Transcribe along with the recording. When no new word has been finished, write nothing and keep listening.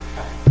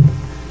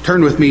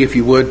Turn with me, if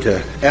you would,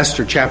 to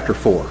Esther chapter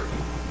 4.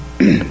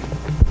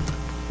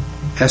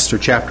 Esther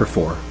chapter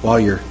 4. While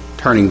you're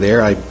turning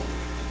there, I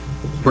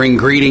bring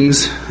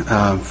greetings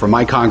from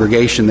my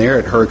congregation there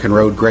at Hurricane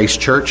Road Grace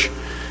Church.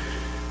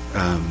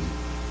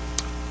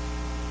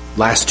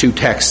 Last two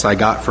texts I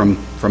got from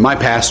my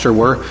pastor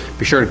were,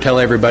 be sure to tell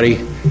everybody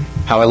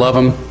how I love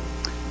them,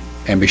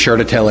 and be sure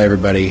to tell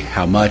everybody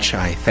how much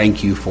I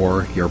thank you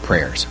for your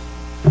prayers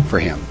for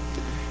him.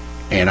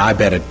 And I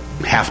bet a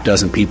half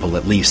dozen people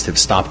at least have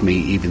stopped me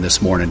even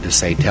this morning to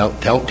say,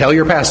 tell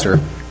your pastor,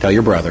 tell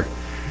your brother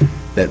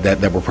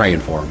that we're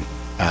praying for him.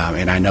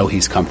 And I know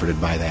he's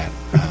comforted by that.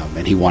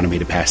 And he wanted me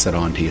to pass that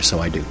on to you, so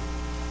I do.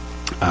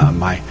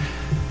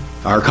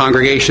 Our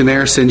congregation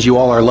there sends you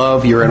all our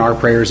love. You're in our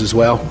prayers as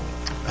well,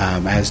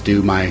 as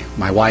do my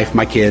wife,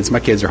 my kids. My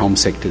kids are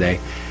homesick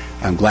today.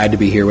 I'm glad to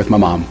be here with my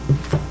mom.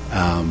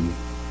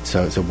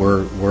 So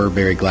we're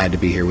very glad to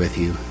be here with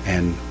you.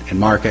 And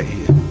Mark,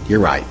 you're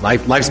right.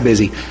 Life's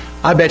busy.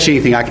 I bet you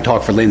anything I can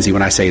talk for Lindsay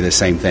when I say the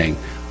same thing.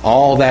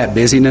 All that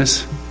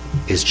busyness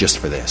is just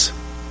for this,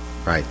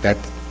 right?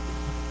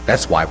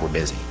 That's why we're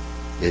busy.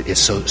 It's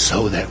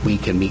so that we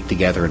can meet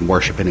together and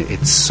worship, and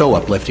it's so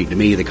uplifting to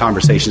me. The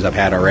conversations I've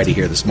had already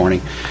here this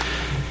morning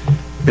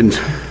been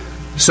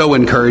so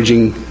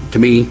encouraging to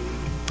me.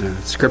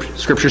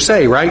 Scripture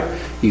say, right?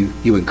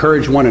 You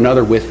encourage one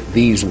another with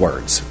these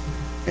words,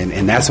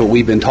 and that's what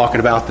we've been talking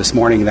about this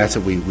morning. That's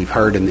what we've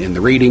heard in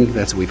the reading.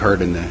 That's what we've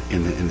heard in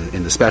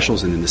the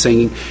specials and in the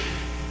singing.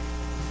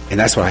 And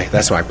that's what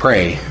I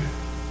pray.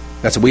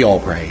 That's what we all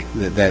pray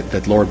that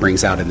the Lord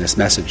brings out in this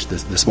message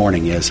this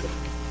morning is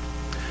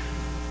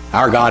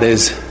our God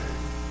is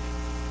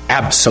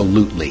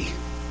absolutely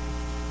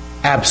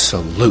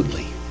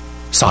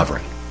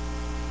sovereign.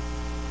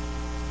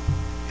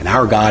 And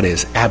our God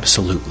is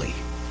absolutely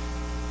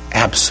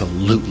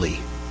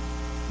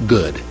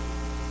good.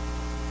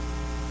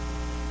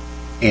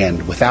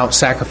 And without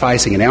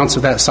sacrificing an ounce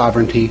of that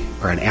sovereignty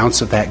or an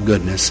ounce of that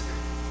goodness,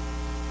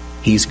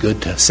 he's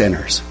good to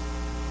sinners.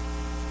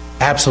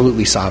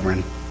 Absolutely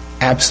sovereign,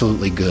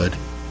 absolutely good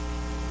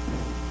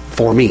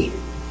for me.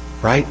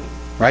 Right?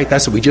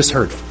 That's what we just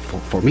heard.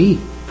 For me.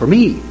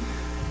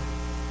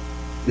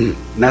 And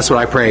that's what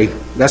I pray.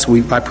 That's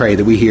what I pray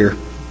that we hear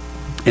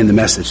in the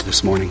message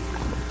this morning.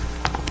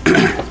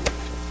 I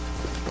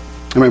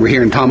remember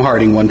hearing Tom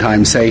Harding one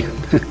time say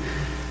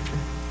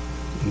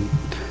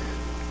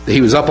that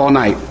he was up all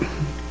night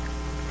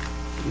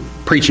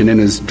preaching in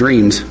his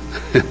dreams.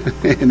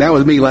 And that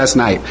was me last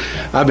night.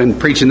 I've been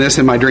preaching this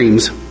in my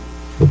dreams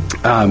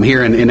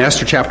here in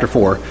Esther chapter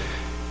 4.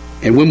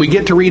 And when we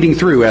get to reading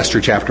through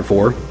Esther chapter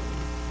 4,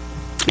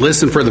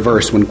 listen for the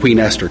verse when Queen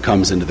Esther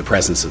comes into the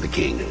presence of the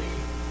king.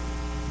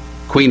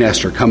 Queen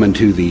Esther coming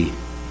to the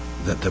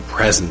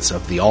presence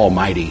of the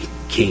almighty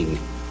king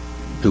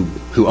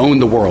who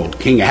owned the world.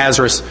 King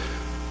Ahasuerus,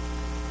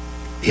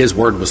 his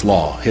word was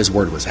law. His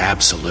word was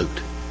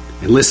absolute.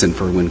 And listen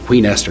for when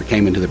Queen Esther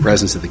came into the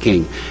presence of the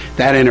king.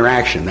 That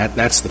interaction,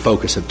 that's the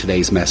focus of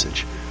today's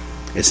message.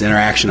 It's an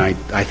interaction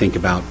I think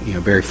about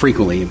very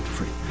frequently.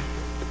 From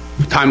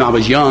the time I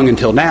was young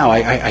until now,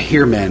 I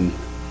hear men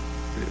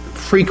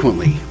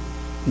frequently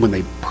when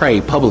they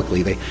pray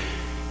publicly. They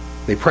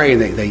pray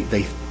and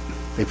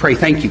they pray,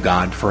 thank you,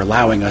 God, for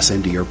allowing us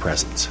into your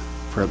presence,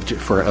 for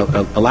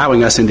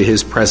allowing us into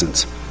his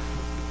presence.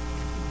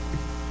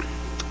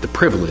 The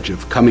privilege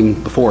of coming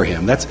before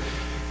him. That's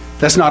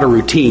not a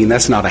routine.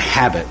 That's not a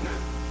habit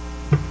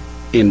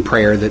in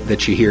prayer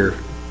that you hear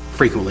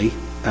frequently.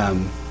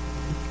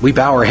 We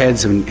bow our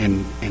heads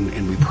and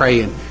we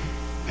pray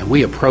and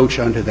we approach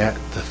unto the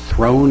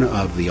throne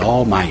of the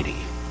Almighty,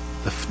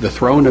 the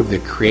throne of the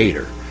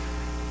Creator.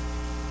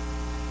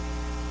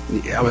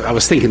 I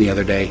was thinking the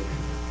other day,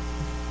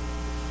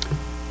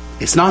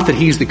 it's not that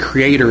he's the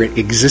creator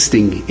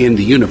existing in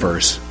the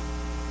universe.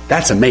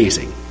 That's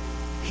amazing.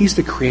 He's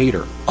the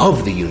creator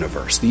of the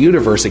universe. The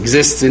universe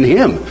exists in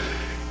him.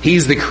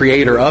 He's the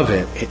creator of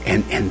it.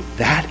 And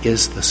that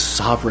is the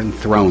sovereign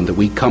throne that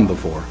we come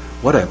before.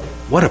 What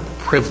a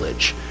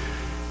privilege.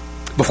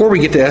 Before we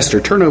get to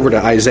Esther, turn over to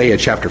Isaiah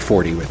chapter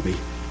 40 with me.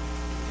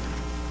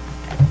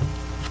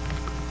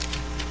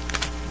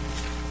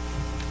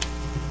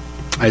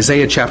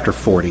 Isaiah chapter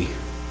 40.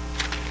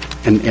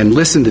 And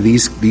listen to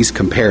these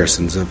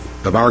comparisons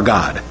of our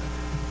God.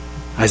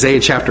 Isaiah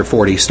chapter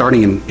 40,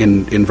 starting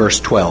in verse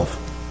 12.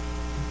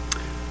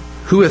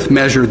 Who hath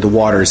measured the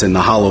waters in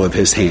the hollow of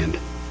his hand?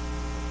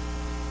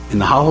 In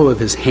the hollow of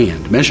his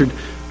hand. Measured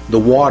the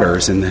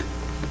waters in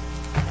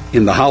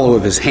the hollow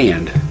of his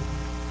hand.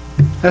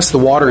 That's the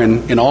water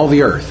in all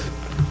the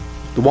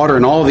earth. The water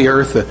in all the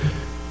earth,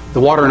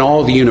 the water in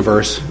all the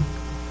universe.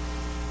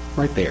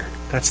 Right there.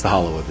 That's the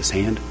hollow of his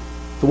hand.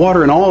 The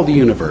water in all the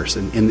universe,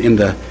 in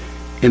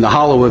the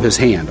hollow of his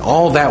hand.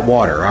 All that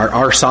water,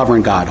 our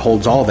sovereign God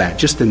holds all that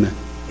just in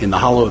the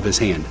hollow of his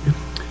hand.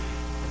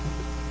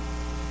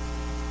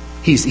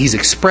 He's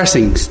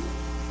expressing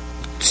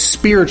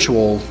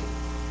spiritual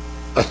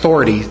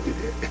authority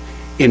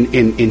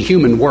in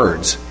human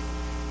words.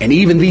 And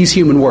even these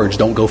human words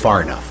don't go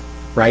far enough,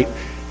 right?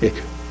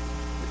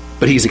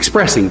 But he's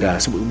expressing to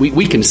us.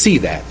 We can see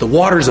that. The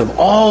waters of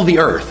all the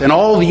earth and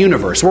all the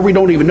universe, where we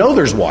don't even know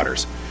there's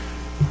waters,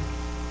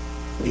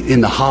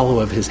 in the hollow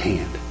of his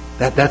hand.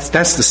 That's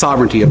the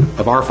sovereignty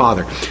of our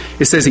Father.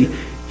 It says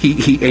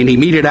he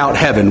meted out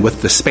heaven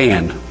with the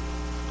span.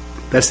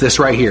 That's this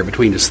right here,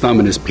 between his thumb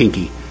and his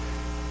pinky.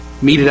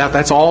 Meted out,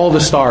 that's all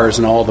the stars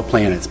and all the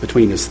planets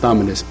between his thumb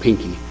and his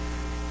pinky.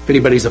 If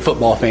anybody's a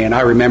football fan,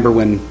 I remember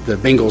when the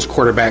Bengals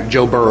quarterback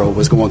Joe Burrow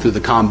was going through the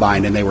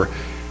combine, and they were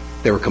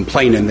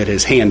complaining that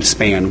his hand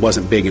span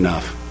wasn't big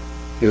enough.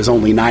 It was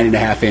only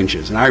 9.5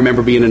 inches. And I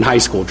remember being in high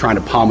school trying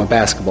to palm a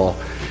basketball.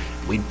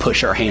 We'd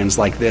push our hands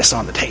like this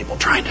on the table,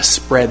 trying to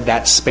spread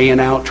that span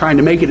out, trying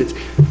to make it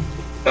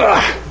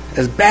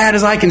as bad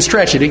as I can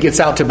stretch it. It gets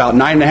out to about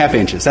 9.5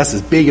 inches. That's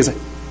as big as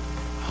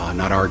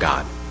not our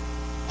God.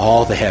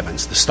 All the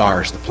heavens, the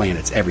stars, the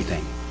planets,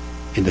 everything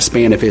in the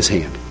span of his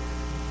hand.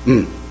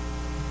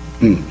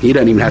 He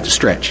doesn't even have to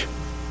stretch.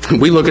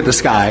 We look at the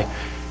sky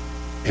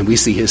and we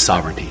see his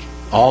sovereignty.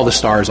 All the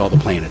stars, all the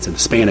planets in the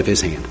span of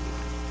his hand.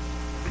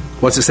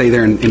 What's it say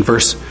there in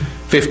verse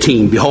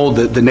 15? Behold,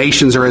 the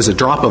nations are as a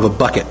drop of a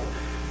bucket.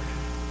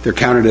 They're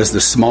counted as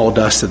the small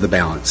dust of the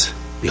balance.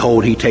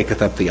 Behold, he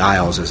taketh up the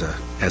isles as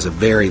a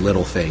very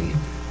little thing.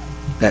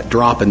 That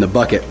drop in the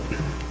bucket.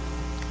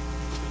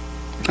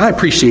 I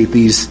appreciate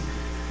these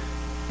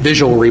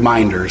visual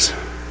reminders.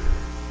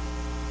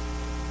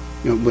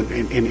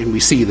 And we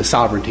see the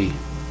sovereignty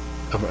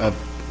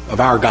of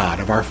our God,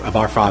 of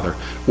our Father.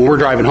 When we're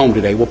driving home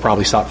today, we'll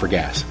probably stop for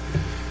gas.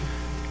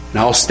 And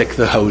I'll stick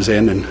the hose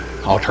in and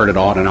I'll turn it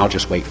on and I'll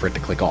just wait for it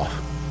to click off,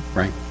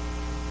 right?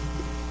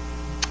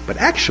 But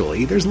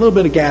actually, there's a little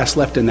bit of gas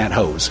left in that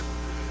hose.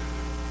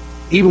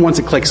 Even once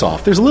it clicks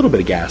off, there's a little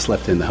bit of gas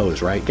left in the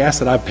hose, right? Gas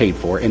that I've paid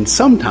for. And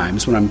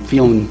sometimes when I'm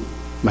feeling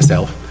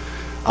myself,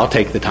 I'll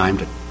take the time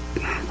to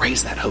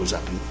raise that hose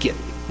up and get,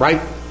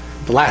 right,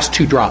 the last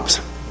 2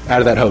 drops out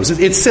of that hose.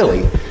 It's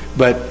silly,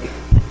 but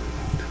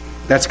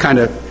that's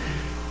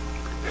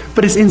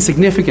but it's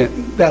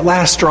insignificant. That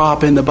last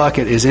drop in the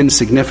bucket is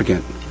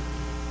insignificant.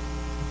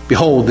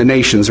 Behold, the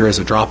nations are as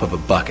a drop of a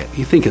bucket.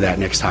 You think of that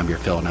next time you're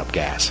filling up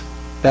gas.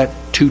 That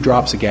 2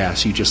 drops of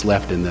gas you just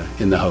left in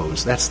the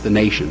hose. That's the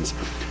nations.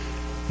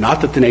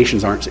 Not that the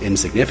nations aren't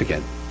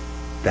insignificant.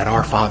 That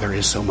our Father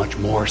is so much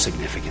more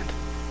significant.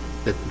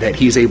 That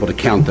he's able to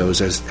count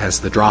those as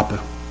the drop,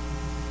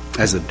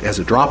 as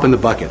a drop in the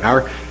bucket.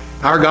 Our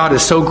God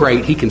is so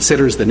great, he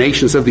considers the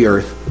nations of the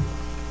earth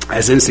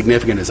as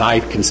insignificant as I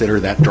consider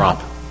that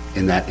drop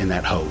in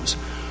that hose,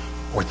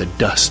 or the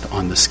dust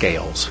on the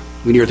scales.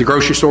 When you're at the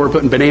grocery store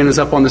putting bananas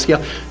up on the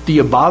scale, do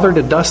you bother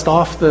to dust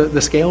off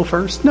the scale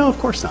first? No, of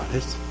course not.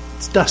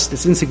 It's dust.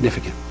 It's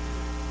insignificant.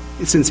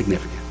 It's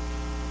insignificant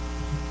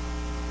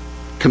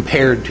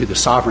compared to the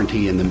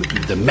sovereignty and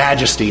the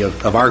majesty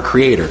of our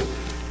Creator.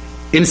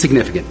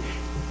 Insignificant.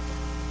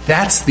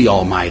 That's the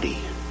Almighty.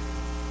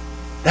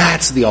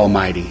 That's the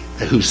Almighty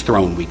whose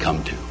throne we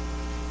come to.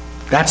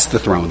 That's the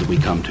throne that we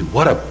come to.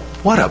 What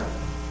a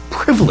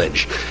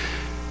privilege.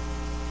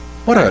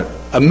 What an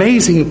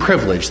amazing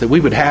privilege that we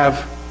would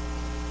have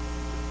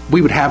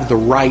the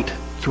right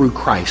through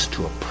Christ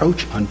to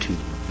approach unto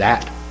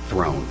that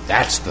throne.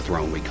 That's the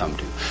throne we come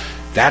to.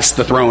 That's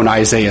the throne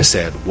Isaiah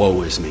said,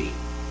 woe is me.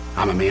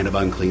 I'm a man of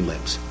unclean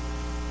lips.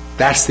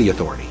 That's the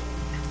authority.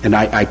 And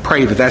I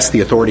pray that that's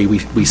the authority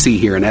we see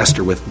here in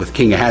Esther with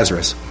King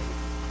Ahasuerus.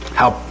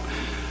 How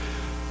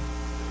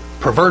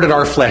perverted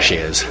our flesh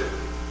is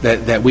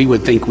that we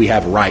would think we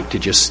have a right to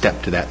just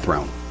step to that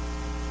throne.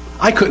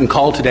 I couldn't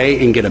call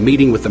today and get a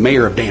meeting with the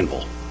mayor of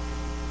Danville.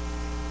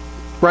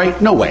 Right?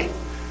 No way.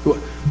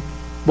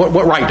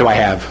 What right do I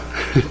have?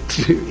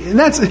 And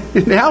that's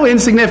how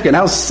insignificant,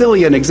 how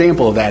silly an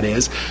example of that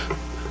is,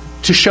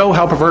 to show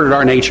how perverted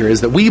our nature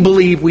is, that we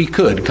believe we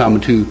could come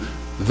to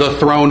the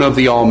throne of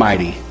the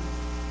Almighty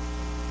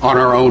on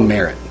our own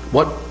merit.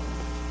 What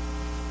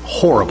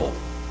horrible,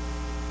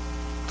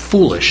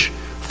 foolish,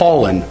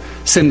 fallen,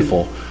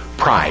 sinful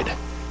pride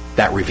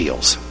that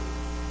reveals.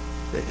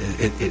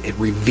 It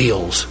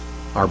reveals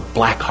our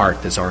black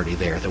heart that's already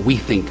there, that we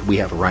think we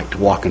have a right to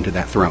walk into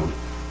that throne.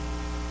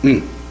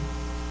 The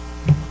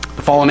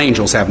fallen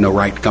angels have no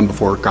right to come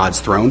before God's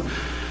throne.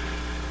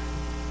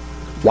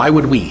 Why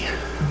would we?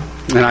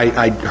 And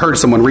I heard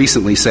someone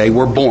recently say,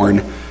 we're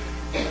born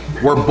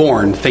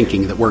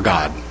thinking that we're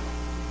God.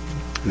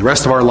 And the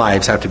rest of our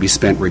lives have to be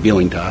spent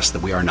revealing to us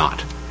that we are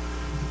not.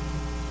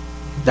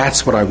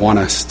 That's what I want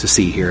us to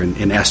see here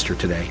in Esther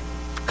today.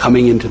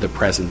 Coming into the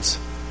presence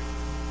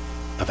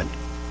of a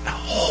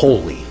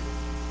holy,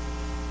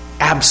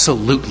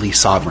 absolutely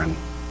sovereign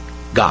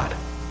God.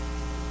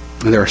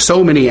 And there are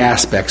so many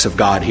aspects of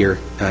God here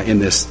in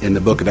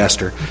the book of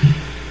Esther.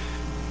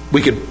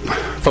 We could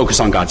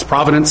focus on God's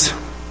providence.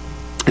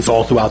 It's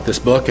all throughout this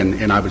book,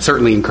 and I would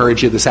certainly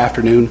encourage you this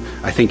afternoon.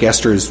 I think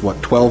Esther is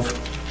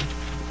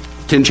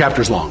 10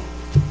 chapters long.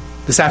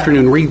 This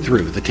afternoon, read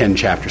through the 10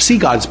 chapters. See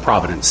God's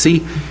providence.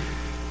 See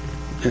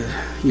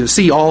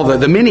all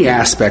the many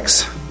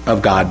aspects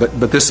of God.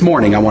 But this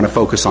morning, I want to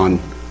focus on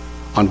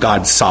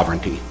God's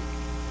sovereignty.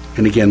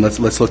 And again,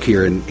 let's look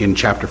here in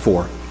chapter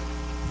 4.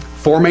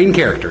 4 main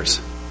characters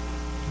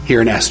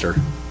here in Esther.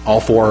 All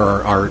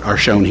 4 are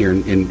shown here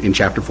in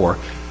chapter 4.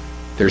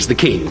 There's the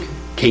king,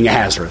 King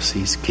Ahasuerus.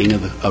 He's king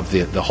of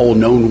the whole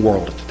known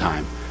world at the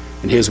time.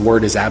 And his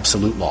word is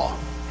absolute law.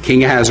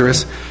 King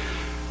Ahasuerus,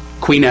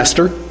 Queen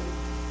Esther,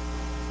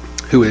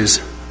 who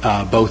is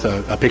both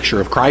a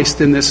picture of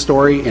Christ in this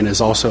story and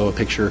is also a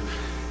picture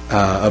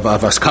of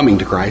us coming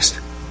to Christ.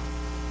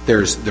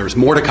 There's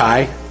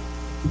Mordecai,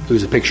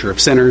 who's a picture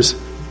of sinners,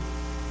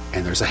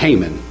 and there's a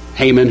Haman,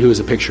 who is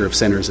a picture of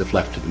sinners if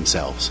left to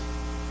themselves.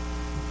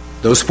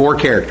 Those 4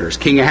 characters,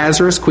 King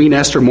Ahasuerus, Queen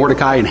Esther,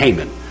 Mordecai, and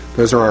Haman.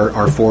 Those are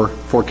our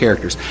four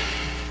characters.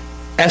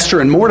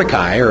 Esther and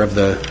Mordecai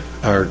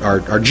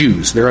are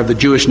Jews. They're of the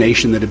Jewish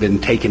nation that had been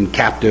taken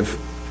captive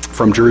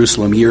from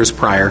Jerusalem years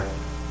prior.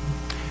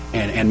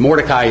 And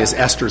Mordecai is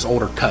Esther's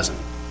older cousin.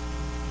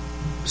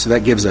 So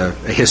that gives a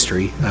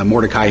history.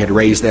 Mordecai had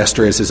raised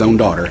Esther as his own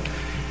daughter.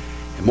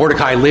 And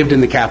Mordecai lived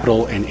in the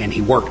capital and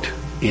he worked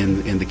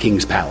in the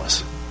king's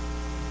palace,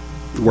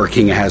 where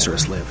King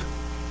Ahasuerus lived.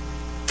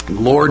 The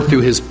Lord,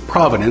 through his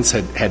providence,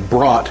 had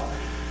brought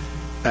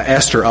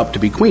Esther up to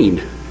be queen.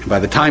 And by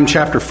the time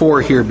chapter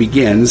 4 here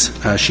begins,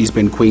 she's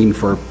been queen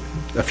for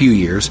a few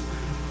years.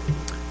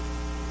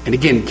 And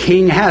again,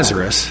 King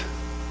Ahasuerus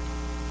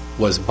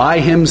was by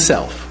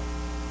himself,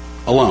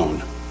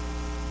 alone,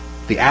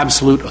 the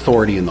absolute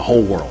authority in the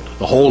whole world,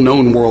 the whole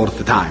known world at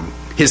the time.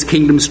 His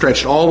kingdom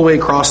stretched all the way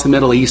across the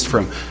Middle East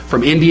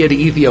from India to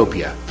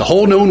Ethiopia. The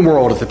whole known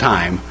world at the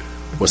time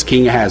was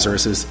King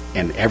Ahasuerus's,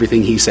 and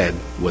everything he said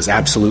was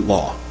absolute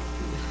law.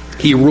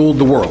 He ruled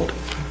the world.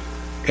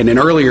 And in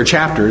earlier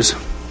chapters,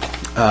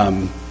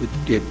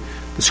 the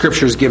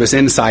scriptures give us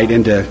insight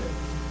into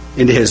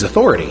his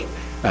authority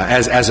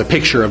as a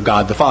picture of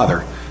God the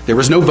Father. There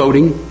was no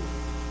voting.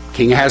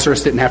 King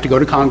Ahasuerus didn't have to go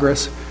to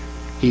Congress.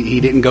 He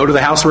didn't go to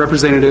the House of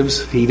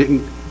Representatives.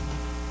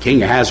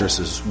 King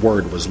Ahasuerus'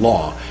 word was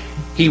law.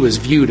 He was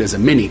viewed as a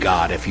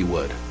mini-god, if you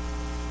would.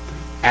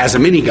 As a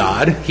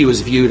mini-god, he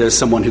was viewed as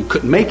someone who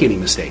couldn't make any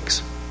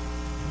mistakes.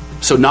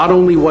 So not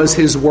only was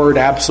his word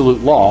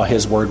absolute law,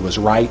 his word was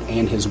right,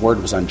 and his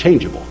word was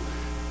unchangeable.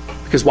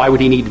 Because why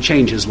would he need to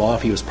change his law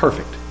if he was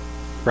perfect?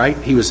 Right?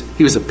 He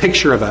was a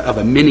picture of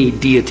a mini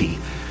deity.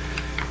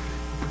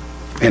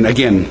 And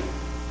again,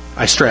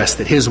 I stress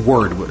that his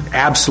word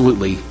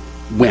absolutely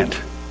went.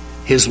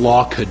 His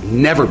law could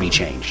never be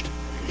changed.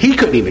 He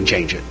couldn't even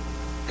change it.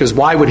 Because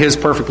why would his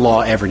perfect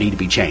law ever need to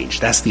be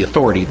changed? That's the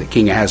authority that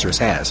King Ahasuerus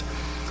has.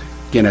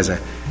 Again,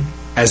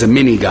 as a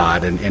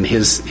mini-god, and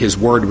his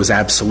word was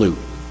absolute.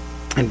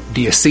 And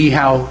do you see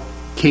how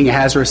King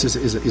Ahasuerus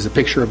is a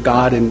picture of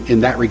God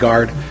in that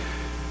regard?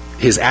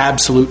 His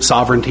absolute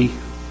sovereignty.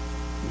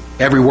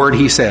 Every word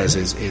he says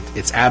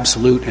it's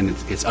absolute and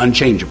it's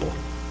unchangeable.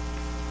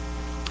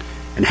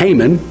 And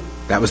Haman,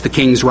 that was the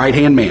king's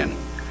right-hand man.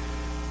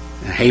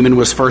 And Haman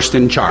was first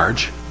in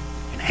charge.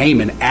 And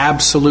Haman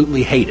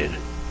absolutely hated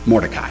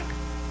Mordecai.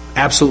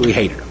 Absolutely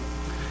hated him.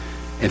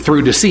 And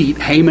through deceit,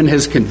 Haman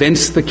has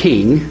convinced the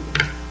king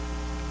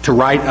to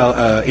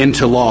write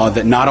into law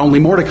that not only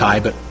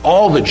Mordecai, but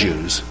all the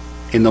Jews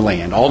in the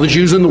land, all the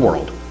Jews in the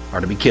world, are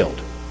to be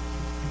killed.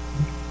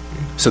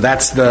 So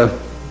that's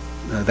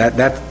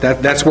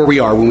that's where we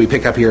are when we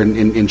pick up here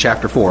in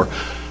chapter 4.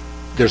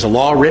 There's a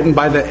law written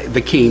by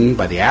the king,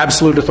 by the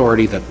absolute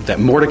authority, that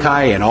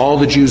Mordecai and all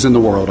the Jews in the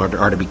world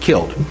are to be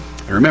killed.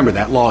 And remember,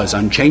 that law is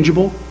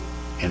unchangeable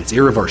and it's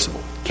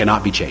irreversible.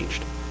 Cannot be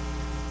changed.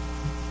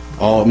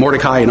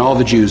 Mordecai and all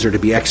the Jews are to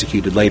be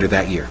executed later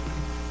that year.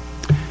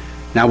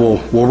 Now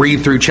we'll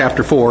read through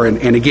chapter 4,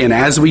 and again,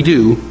 as we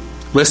do,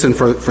 listen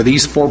for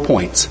these 4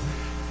 points.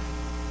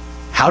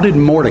 How did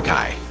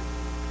Mordecai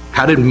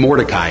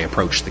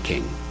approach the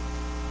king?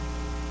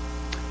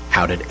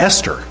 How did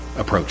Esther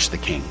approach the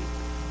king?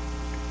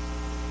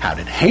 How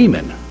did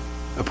Haman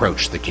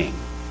approach the king?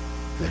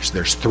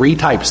 There's 3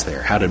 types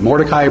there. How did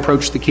Mordecai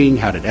approach the king?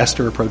 How did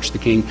Esther approach the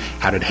king?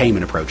 How did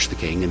Haman approach the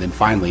king? And then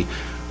finally,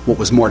 what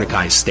was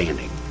Mordecai's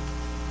standing?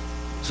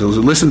 So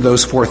listen to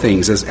those 4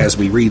 things as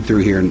we read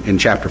through here in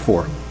chapter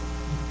 4.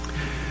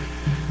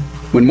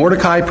 When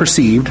Mordecai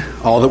perceived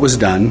all that was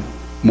done,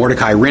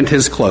 Mordecai rent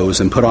his clothes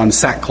and put on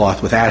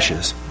sackcloth with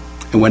ashes,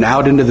 and went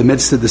out into the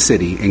midst of the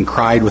city and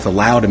cried with a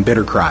loud and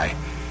bitter cry,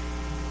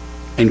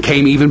 and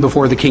came even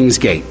before the king's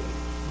gate.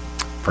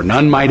 For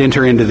none might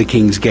enter into the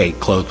king's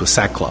gate clothed with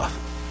sackcloth.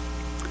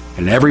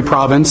 And in every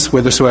province,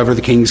 whithersoever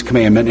the king's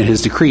commandment and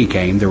his decree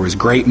came, there was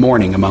great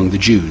mourning among the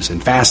Jews,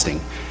 and fasting,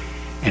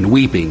 and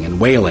weeping, and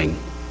wailing,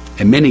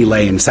 and many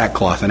lay in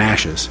sackcloth and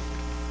ashes.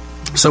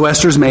 So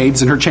Esther's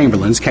maids and her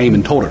chamberlains came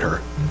and told it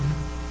her.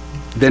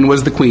 Then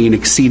was the queen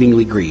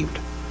exceedingly grieved.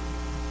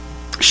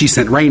 She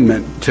sent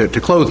raiment to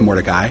clothe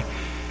Mordecai,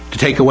 to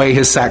take away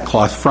his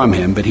sackcloth from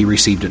him, but he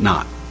received it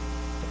not.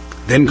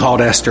 Then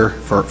called Esther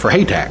for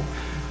Hatach,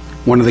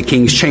 one of the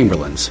king's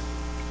chamberlains,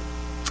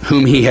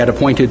 whom he had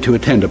appointed to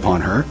attend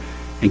upon her,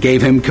 and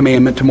gave him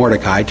commandment to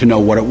Mordecai to know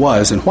what it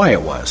was and why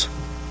it was.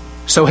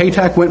 So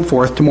Hatach went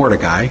forth to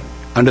Mordecai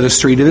unto the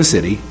street of the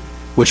city,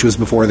 which was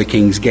before the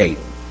king's gate.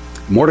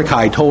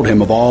 Mordecai told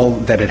him of all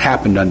that had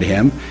happened unto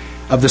him,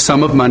 of the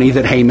sum of money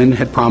that Haman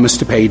had promised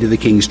to pay to the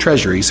king's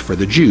treasuries for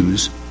the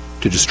Jews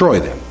to destroy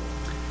them.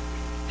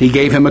 He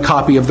gave him a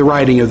copy of the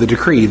writing of the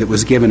decree that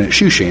was given at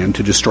Shushan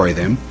to destroy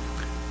them,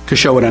 to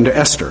show it unto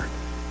Esther,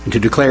 and to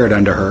declare it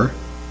unto her,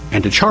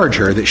 and to charge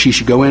her that she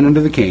should go in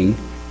unto the king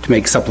to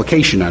make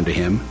supplication unto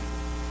him,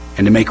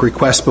 and to make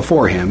request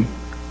before him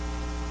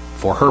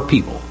for her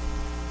people.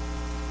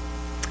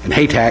 And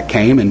Hatach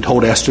came and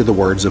told Esther the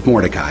words of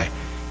Mordecai.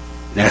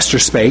 And Esther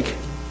spake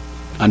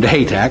unto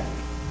Hatach,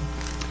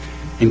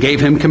 and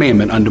gave him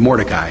commandment unto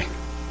Mordecai.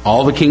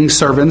 All the king's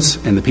servants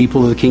and the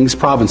people of the king's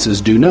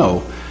provinces do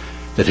know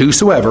that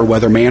whosoever,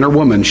 whether man or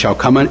woman, shall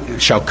come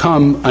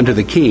unto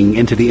the king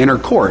into the inner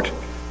court,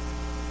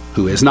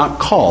 who is not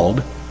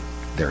called,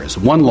 there is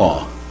one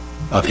law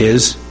of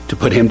his to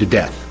put him to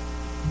death,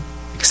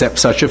 except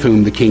such of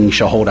whom the king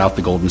shall hold out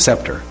the golden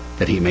scepter,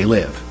 that he may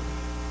live.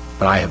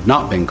 But I have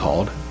not been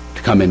called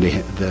to come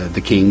into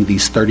the king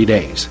these 30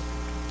 days.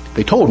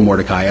 They told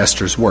Mordecai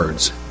Esther's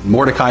words.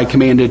 Mordecai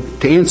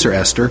commanded to answer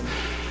Esther,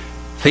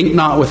 think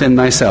not within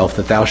thyself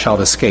that thou shalt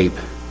escape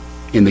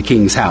in the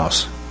king's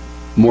house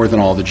more than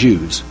all the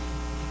Jews.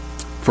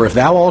 For if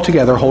thou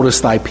altogether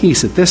holdest thy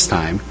peace at this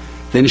time,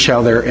 then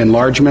shall their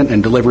enlargement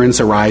and deliverance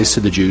arise to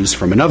the Jews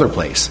from another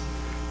place.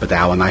 But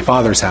thou and thy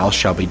father's house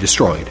shall be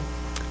destroyed.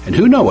 And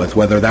who knoweth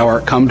whether thou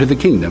art come to the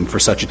kingdom for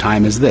such a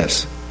time as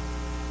this?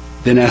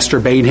 Then Esther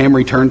bade him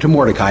return to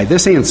Mordecai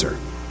this answer,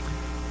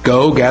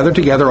 Go, gather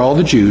together all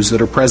the Jews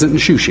that are present in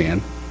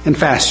Shushan, and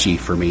fast ye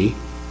for me,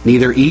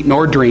 neither eat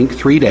nor drink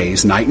 3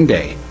 days, night and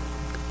day.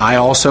 I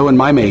also and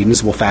my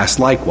maidens will fast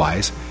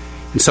likewise,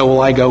 and so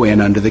will I go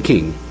in unto the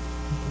king,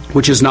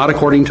 which is not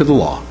according to the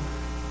law.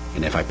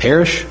 And if I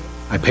perish,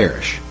 I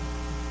perish.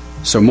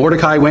 So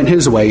Mordecai went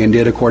his way and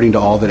did according to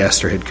all that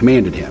Esther had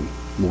commanded him.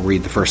 We'll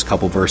read the first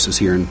couple verses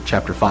here in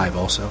chapter 5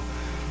 also.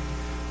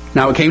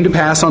 Now it came to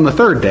pass on the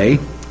 3rd day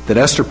that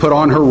Esther put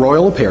on her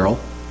royal apparel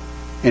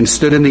and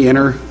stood in the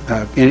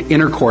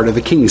inner court of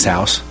the king's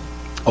house,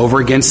 over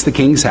against the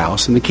king's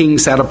house. And the king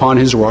sat upon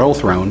his royal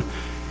throne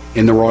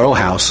in the royal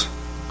house,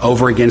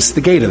 over against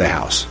the gate of the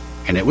house.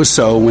 And it was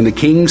so, when the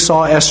king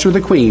saw Esther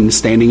the queen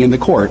standing in the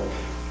court,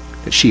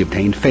 that she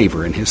obtained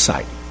favor in his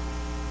sight.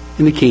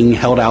 And the king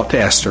held out to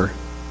Esther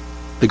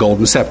the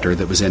golden scepter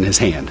that was in his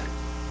hand.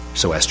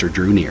 So Esther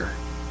drew near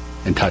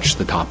and touched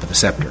the top of the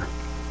scepter.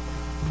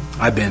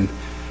 I've been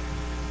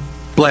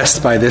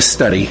blessed by this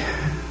study,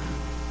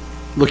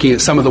 looking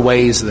at some of the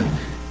ways that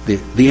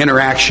the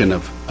interaction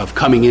of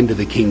coming into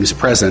the king's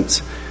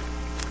presence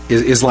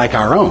is like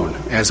our own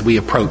as we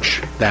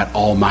approach that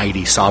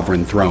almighty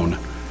sovereign throne.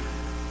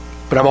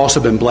 But I've also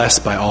been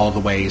blessed by all the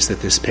ways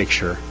that this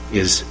picture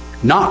is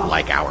not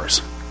like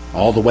ours.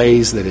 All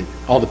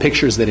the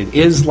pictures that it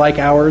is like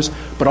ours,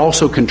 but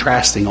also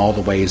contrasting all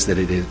the ways that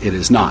it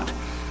is not.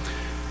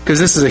 Because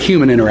this is a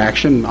human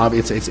interaction.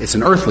 It's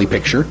an earthly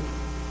picture.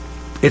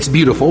 It's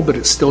beautiful, but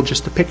it's still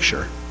just a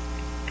picture.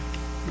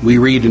 We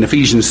read in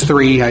Ephesians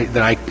 3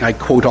 that I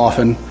quote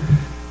often.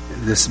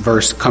 This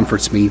verse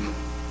comforts me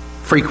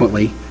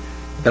frequently,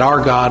 that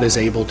our God is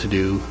able to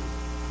do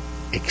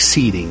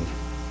exceeding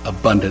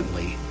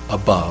abundantly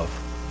above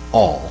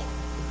all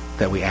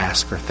that we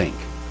ask or think.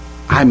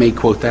 I may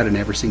quote that in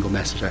every single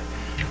message.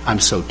 I'm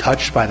so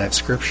touched by that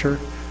scripture.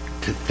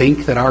 To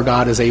think that our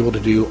God is able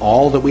to do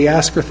all that we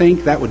ask or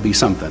think, that would be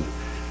something.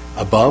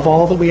 Above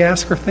all that we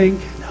ask or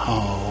think?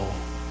 No.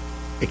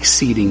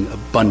 Exceeding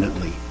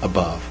abundantly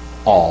above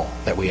all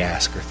that we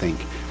ask or think.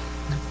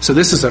 So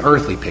this is an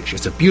earthly picture.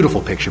 It's a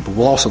beautiful picture, but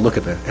we'll also look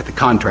at the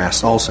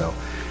contrast also.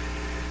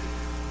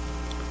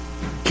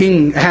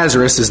 King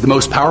Ahasuerus is the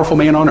most powerful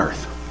man on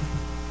earth.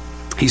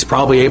 He's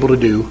probably able to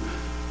do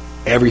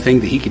everything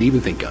that he could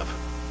even think of.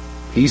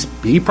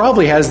 He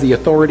probably has the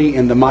authority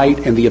and the might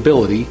and the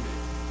ability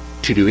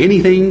to do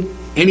anything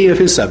any of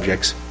his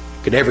subjects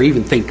could ever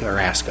even think or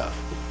ask of.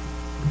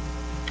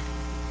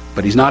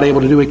 But he's not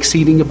able to do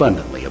exceeding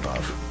abundantly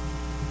above.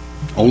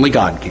 Only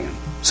God can.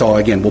 So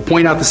again, we'll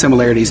point out the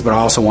similarities, but I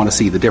also want to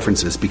see the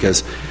differences,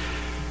 because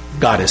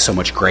God is so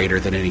much greater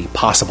than any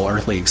possible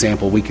earthly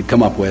example we could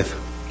come up with.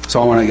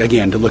 So I want to,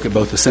 again, to look at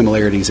both the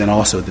similarities and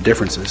also the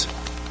differences.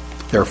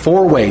 There are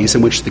 4 ways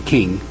in which the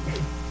king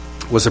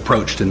was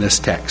approached in this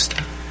text,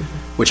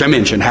 which I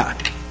mentioned.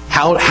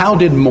 How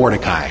did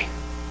Mordecai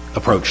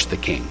approach the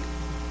king?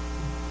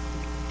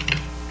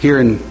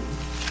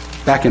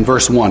 Back in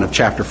verse 1 of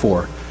chapter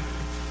 4.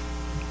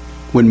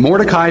 When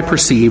Mordecai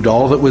perceived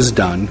all that was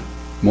done,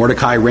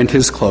 Mordecai rent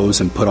his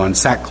clothes and put on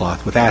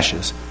sackcloth with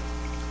ashes,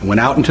 and went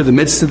out into the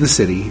midst of the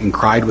city, and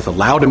cried with a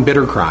loud and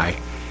bitter cry,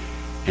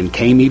 and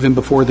came even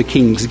before the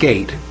king's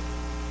gate,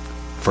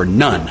 for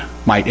none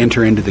might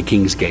enter into the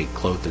king's gate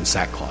clothed in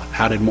sackcloth.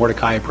 How did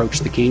Mordecai approach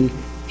the king?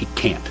 He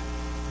can't.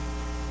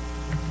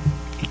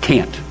 He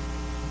can't.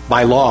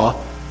 By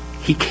law,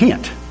 he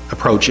can't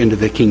approach into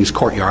the king's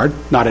courtyard,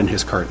 not in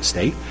his current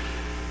state.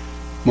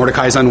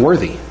 Mordecai is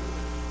unworthy.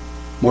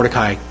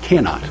 Mordecai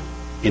cannot,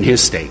 in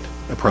his state,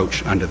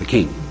 approach unto the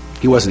king.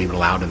 He wasn't even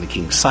allowed in the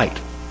king's sight.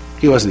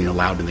 He wasn't even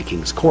allowed in the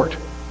king's court.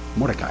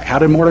 Mordecai. How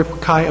did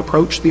Mordecai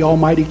approach the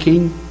almighty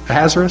king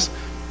Ahasuerus?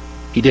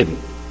 He didn't.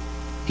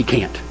 He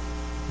can't.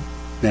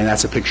 And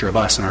that's a picture of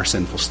us in our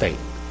sinful state.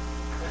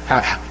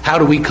 How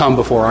do we come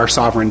before our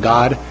sovereign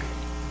God?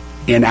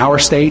 In our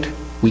state,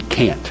 we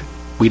can't.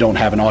 We don't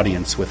have an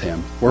audience with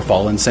him. We're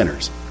fallen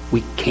sinners.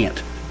 We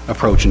can't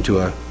approach into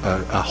a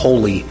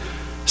holy,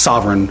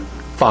 sovereign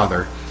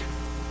Father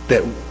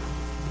that,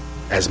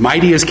 as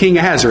mighty as King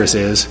Ahasuerus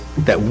is,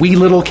 that wee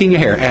little King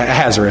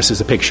Ahasuerus is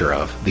a picture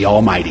of, the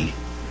Almighty.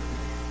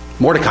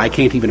 Mordecai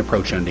can't even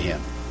approach unto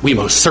him. We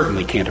most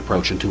certainly can't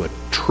approach into a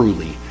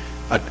truly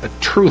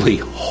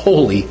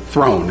holy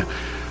throne.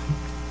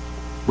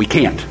 We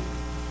can't.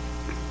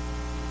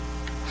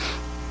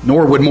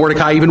 Nor would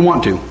Mordecai even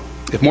want to.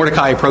 If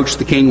Mordecai approached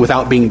the king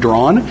without being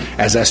drawn,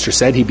 as Esther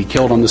said, he'd be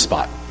killed on the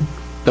spot.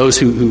 Those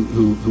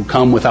who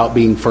come without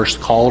being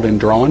first called and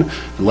drawn,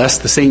 unless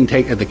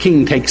the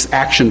king takes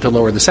action to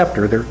lower the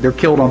scepter, they're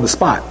killed on the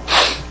spot.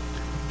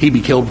 He'd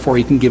be killed before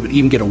he can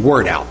even get a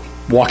word out,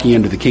 walking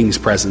into the king's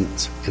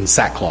presence in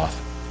sackcloth.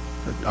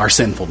 Our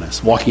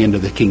sinfulness, walking into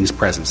the king's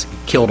presence,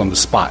 killed on the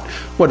spot.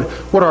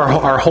 What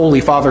our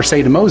holy father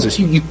say to Moses?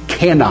 You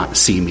cannot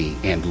see me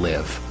and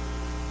live.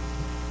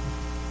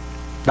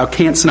 Thou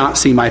canst not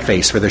see my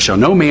face, for there shall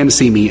no man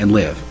see me and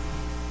live.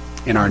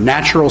 In our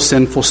natural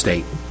sinful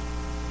state,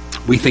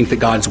 we think that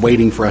God's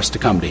waiting for us to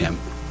come to him.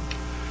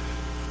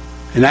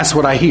 And that's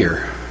what I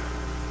hear.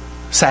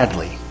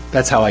 Sadly,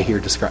 that's how I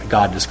hear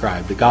God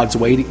described. That God's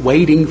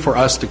waiting for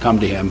us to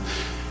come to him,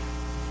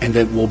 and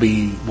that we'll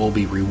be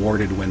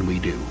rewarded when we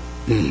do.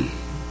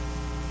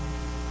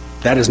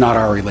 That is not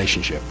our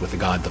relationship with the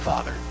God the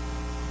Father.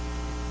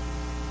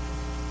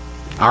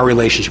 Our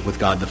relationship with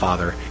God the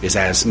Father is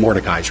as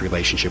Mordecai's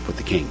relationship with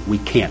the king. We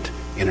can't,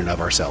 in and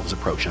of ourselves,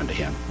 approach unto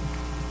him.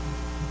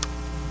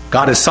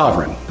 God is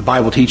sovereign. The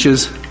Bible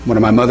teaches, one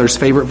of my mother's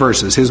favorite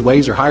verses, his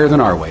ways are higher than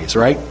our ways,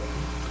 right?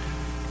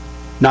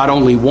 Not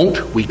only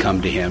won't we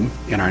come to him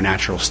in our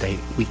natural state,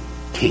 we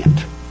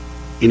can't,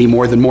 any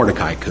more than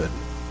Mordecai could.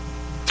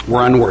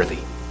 We're unworthy,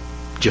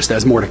 just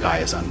as Mordecai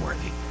is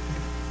unworthy.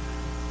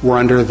 We're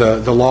under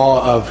the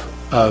law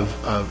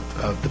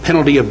of the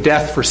penalty of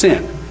death for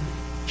sin,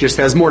 just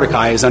as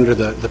Mordecai is under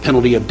the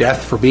penalty of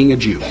death for being a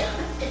Jew.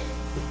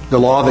 The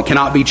law that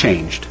cannot be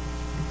changed.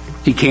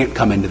 He can't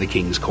come into the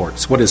king's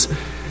courts. What does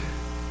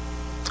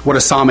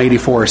Psalm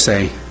 84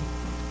 say?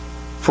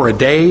 For a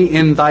day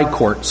in thy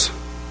courts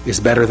is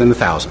better than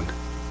 1,000.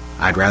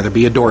 I'd rather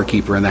be a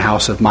doorkeeper in the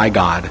house of my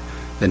God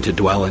than to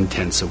dwell in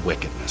tents of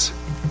wickedness.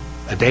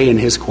 A day in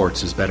his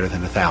courts is better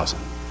than 1,000.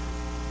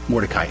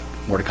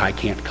 Mordecai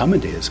can't come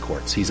into his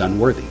courts. He's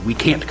unworthy. We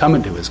can't come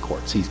into his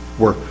courts.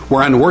 We're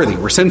unworthy.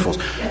 We're sinful.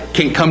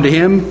 Can't come to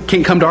him.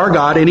 Can't come to our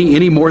God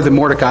any more than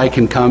Mordecai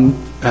can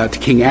come to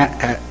King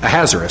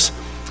Ahasuerus.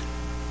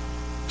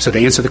 So to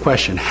answer the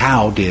question,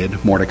 how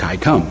did Mordecai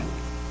come?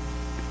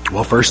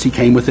 Well, first he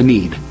came with a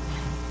need.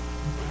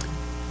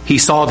 He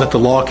saw that the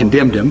law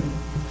condemned him.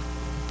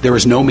 There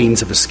was no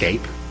means of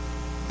escape.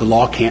 The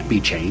law can't be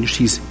changed.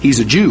 He's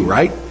a Jew,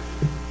 right?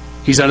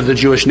 He's under the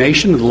Jewish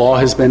nation. The law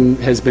has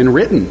been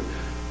written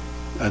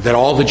that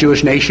all the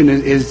Jewish nation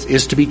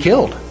is to be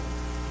killed.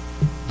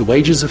 The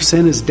wages of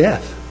sin is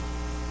death.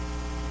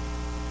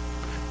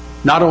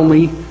 Not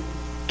only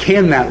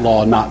can that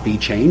law not be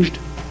changed,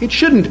 it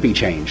shouldn't be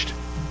changed.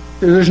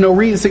 There's no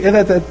reason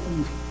that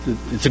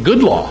it's a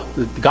good law.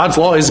 God's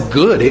law is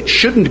good. It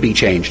shouldn't be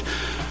changed.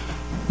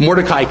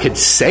 Mordecai could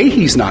say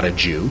he's not a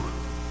Jew.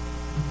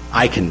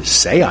 I can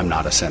say I'm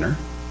not a sinner.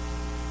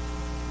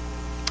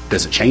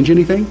 Does it change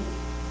anything?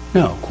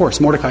 No, of course,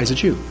 Mordecai's a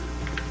Jew.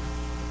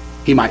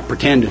 He might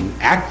pretend and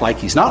act like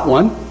he's not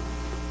one.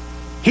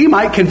 He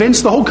might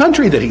convince the whole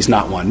country that he's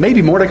not one.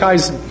 Maybe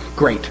Mordecai's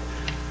great.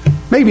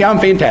 Maybe I'm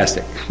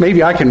fantastic.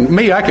 Maybe I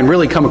can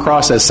really come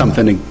across as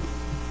something.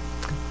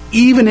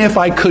 Even if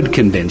I could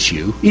convince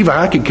you, even if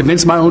I could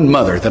convince my own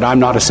mother that I'm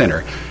not a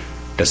sinner,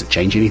 does it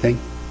change anything?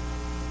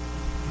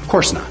 Of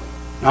course not.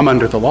 I'm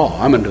under the law.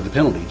 I'm under the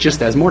penalty,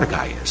 just as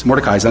Mordecai is.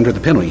 Mordecai's under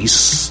the penalty.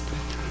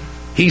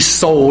 He's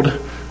sold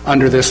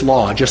under this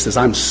law, just as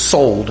I'm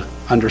sold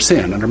under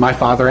sin, under my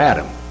father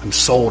Adam. I'm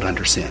sold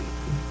under sin.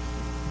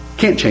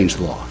 Can't change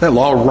the law. That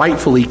law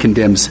rightfully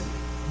condemns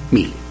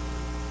me.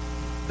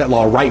 That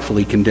law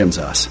rightfully condemns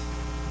us.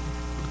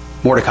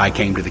 Mordecai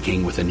came to the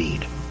king with a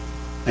need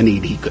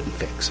he couldn't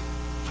fix.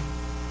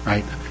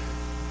 Right?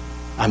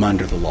 I'm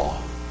under the law.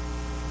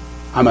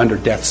 I'm under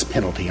death's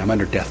penalty. I'm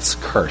under death's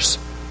curse.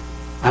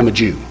 I'm a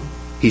Jew.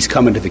 He's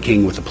coming to the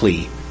king with a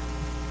plea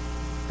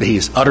that he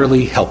is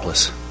utterly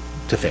helpless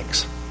to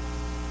fix.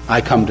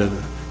 I come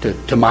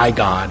to my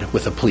God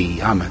with a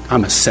plea. I'm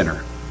a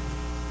sinner.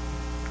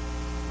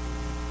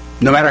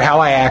 No matter how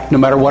I act, no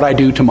matter what I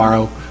do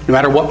tomorrow, no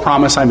matter what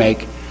promise I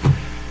make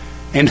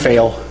and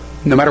fail,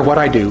 no matter what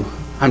I do,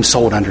 I'm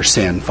sold under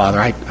sin. Father,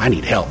 I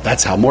need help.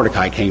 That's how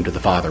Mordecai came to the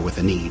Father with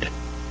a need.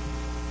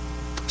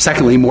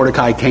 Secondly,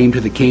 Mordecai came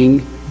to the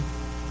king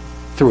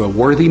through a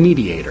worthy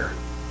mediator.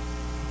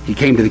 He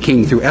came to the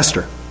king through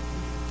Esther,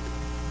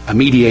 a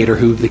mediator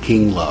who the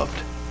king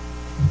loved.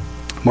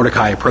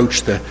 Mordecai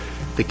approached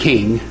the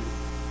king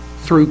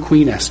through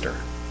Queen Esther,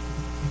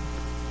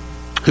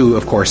 who,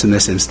 of course, in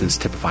this instance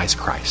typifies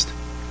Christ.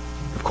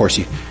 Of course,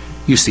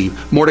 you see,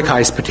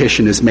 Mordecai's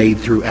petition is made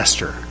through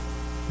Esther.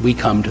 We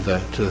come to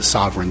the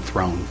sovereign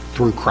throne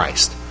through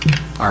Christ,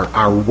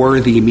 our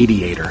worthy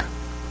mediator.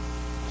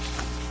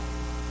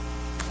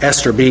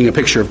 Esther being a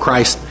picture of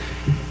Christ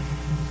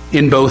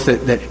in both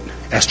that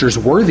Esther's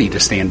worthy to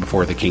stand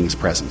before the king's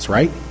presence,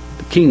 right?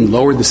 The king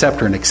lowered the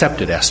scepter and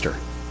accepted Esther.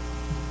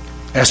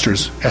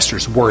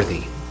 Esther's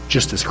worthy,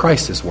 just as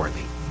Christ is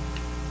worthy.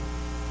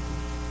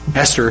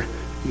 Esther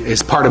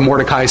is part of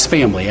Mordecai's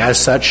family. As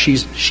such,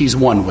 she's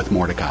one with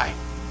Mordecai.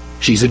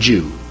 She's a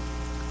Jew.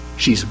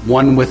 She's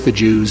one with the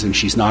Jews, and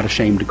she's not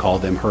ashamed to call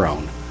them her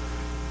own,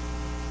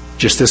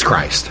 just as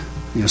Christ.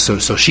 So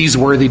she's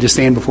worthy to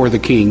stand before the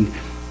king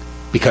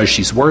because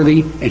she's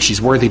worthy, and she's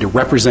worthy to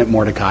represent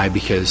Mordecai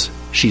because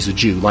she's a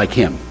Jew like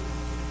him.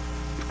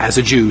 As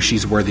a Jew,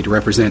 she's worthy to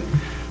represent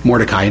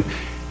Mordecai.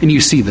 And you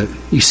see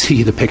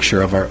the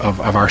picture of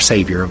our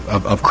Savior,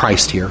 of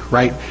Christ here,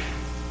 right?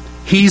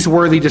 He's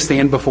worthy to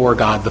stand before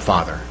God the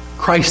Father.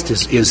 Christ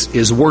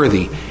is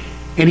worthy,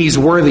 and he's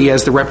worthy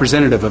as the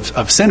representative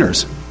of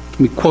sinners. Let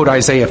me quote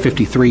Isaiah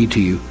 53 to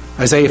you.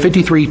 Isaiah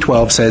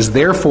 53:12 says,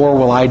 "Therefore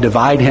will I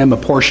divide him a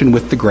portion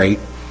with the great,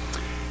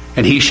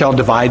 and he shall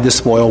divide the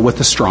spoil with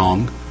the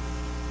strong,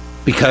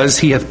 because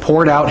he hath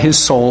poured out his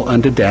soul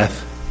unto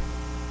death,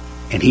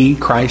 and he,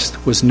 Christ,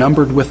 was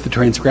numbered with the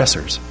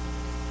transgressors."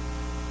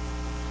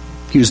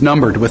 He was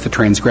numbered with the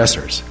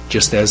transgressors,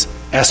 just as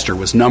Esther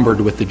was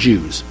numbered with the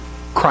Jews.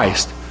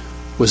 Christ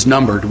was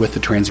numbered with the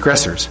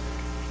transgressors.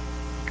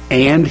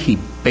 And he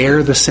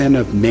bare the sin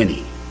of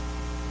many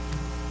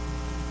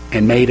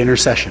and made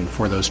intercession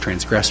for those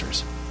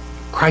transgressors.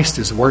 Christ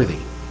is worthy.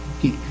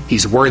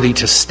 He's worthy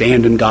to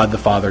stand in God the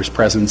Father's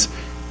presence,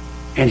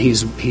 and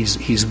he's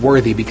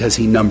worthy because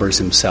he numbers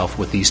himself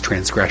with these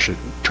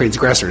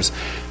transgressors.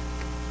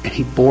 And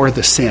he bore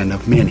the sin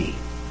of many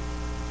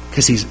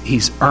because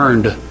he's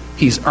earned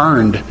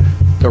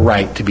the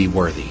right to be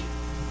worthy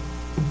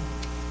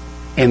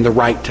and the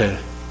right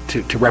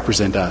to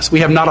represent us. We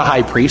have not a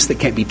high priest that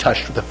can't be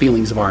touched with the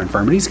feelings of our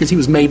infirmities because he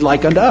was made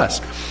like unto us.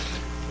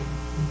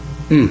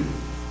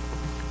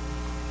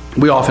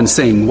 We often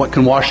sing, "What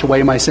can wash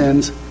away my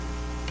sins?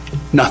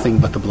 Nothing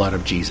but the blood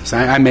of Jesus."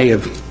 I may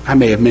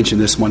have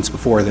mentioned this once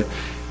before, that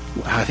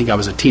I think I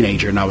was a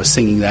teenager and I was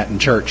singing that in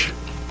church.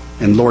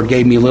 And the Lord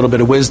gave me a little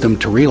bit of wisdom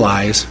to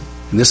realize,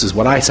 and this is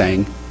what I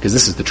sang, because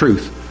this is the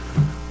truth.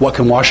 What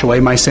can wash away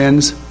my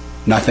sins?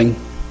 Nothing.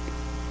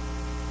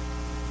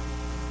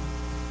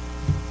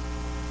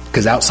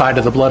 Because outside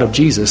of the blood of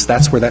Jesus,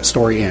 that's where that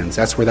story ends.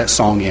 That's where that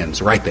song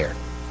ends, right there.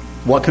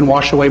 What can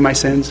wash away my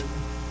sins?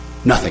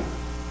 Nothing.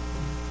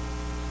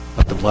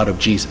 But the blood of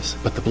Jesus.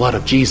 But the blood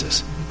of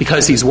Jesus.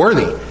 Because he's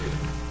worthy.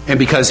 And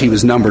because he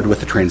was numbered with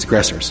the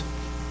transgressors.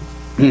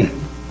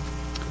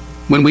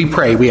 When we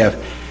pray, we have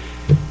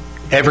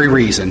every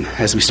reason,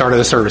 as we started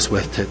the service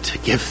with, to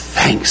give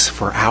thanks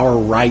for our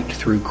right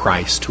through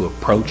Christ to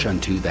approach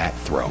unto that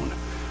throne.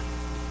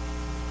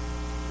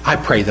 I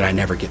pray that I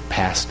never get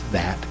past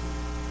that.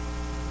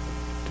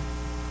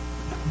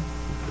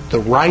 The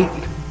right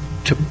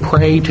to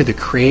pray to the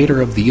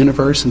Creator of the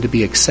universe and to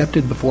be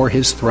accepted before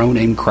his throne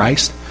in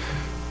Christ,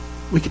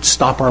 we could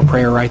stop our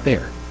prayer right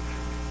there.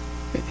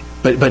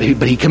 But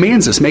he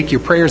commands us, make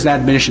your prayers and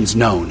admonitions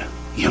known.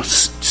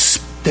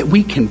 That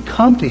we can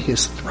come to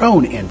his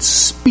throne and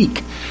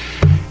speak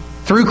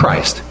through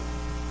Christ.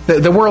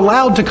 That we're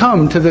allowed to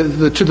come to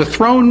the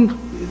throne,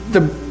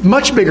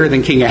 much bigger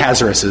than King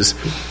Ahasuerus's,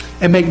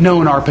 and make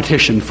known our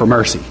petition for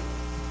mercy,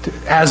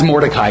 as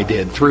Mordecai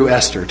did through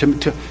Esther.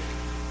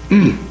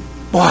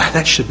 Boy,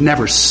 that should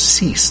never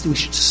cease. We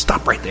should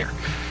stop right there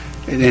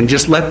and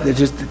just let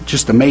it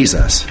just amaze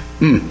us.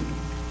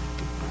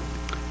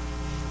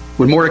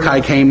 When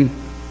Mordecai came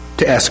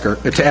to Esther,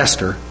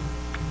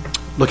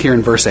 look here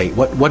in verse 8.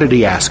 What did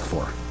he ask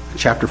for?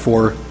 Chapter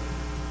 4,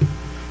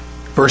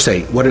 verse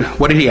 8.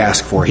 What did he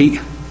ask for? He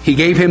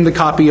gave him the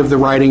copy of the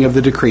writing of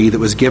the decree that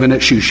was given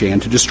at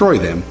Shushan to destroy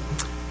them,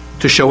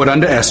 to show it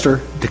unto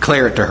Esther,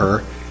 declare it to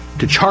her,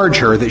 to charge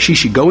her that she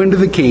should go into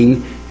the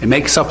king and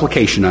make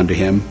supplication unto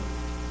him,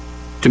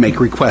 to make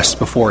requests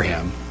before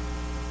him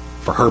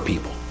for her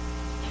people.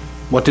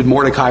 What did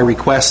Mordecai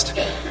request?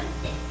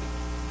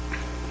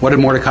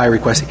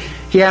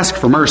 He asked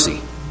for mercy.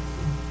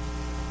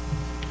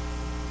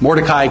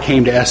 Mordecai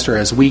came to Esther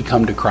as we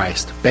come to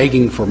Christ,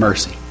 begging for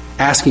mercy,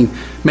 asking,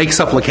 make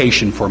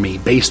supplication for me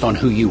based on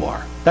who you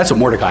are. That's what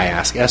Mordecai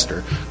asked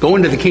Esther. Go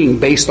into the king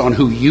based on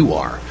who you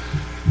are.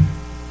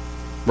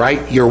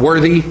 Right? You're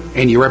worthy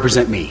and you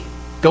represent me.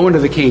 Go into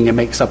the king and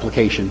make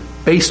supplication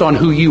based on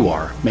who you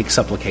are. Make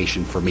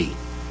supplication for me,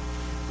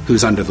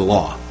 who's under the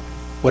law.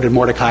 What did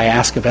Mordecai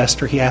ask of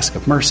Esther? He asked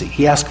of mercy.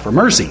 He asked for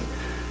mercy.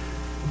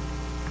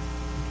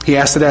 He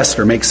asked that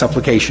Esther make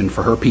supplication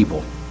for her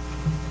people.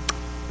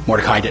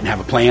 Mordecai didn't have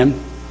a plan.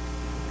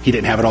 He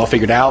didn't have it all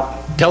figured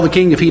out. Tell the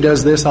king if he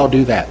does this, I'll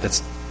do that.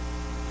 That's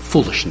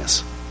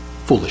foolishness.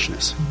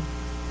 Foolishness.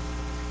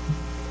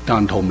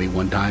 Don told me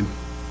one time,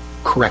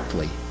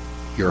 correctly,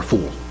 "You're a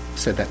fool." He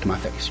said that to my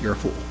face. "You're a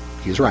fool."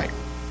 He was right.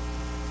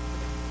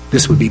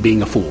 This would be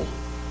being a fool,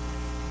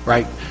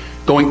 right?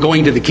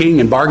 Going to the king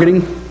and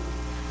bargaining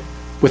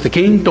with the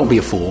king, don't be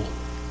a fool.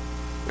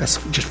 That's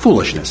just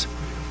foolishness.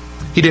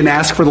 He didn't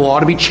ask for the law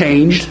to be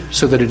changed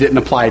so that it didn't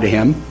apply to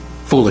him.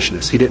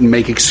 Foolishness. He didn't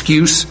make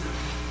excuse,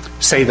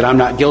 say that I'm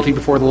not guilty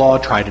before the law,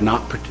 try to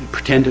not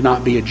pretend to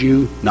not be a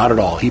Jew. Not at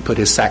all. He put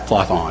his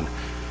sackcloth on.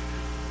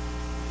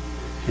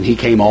 And he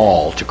came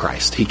all to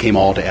Christ. He came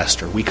all to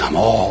Esther. We come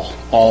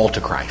all to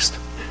Christ.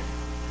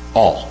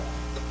 All.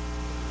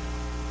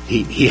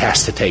 He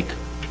has to take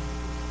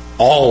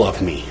all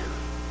of me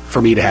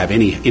for me to have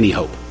any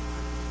hope.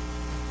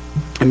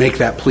 And make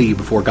that plea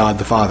before God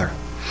the Father.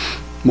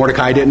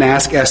 Mordecai didn't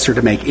ask Esther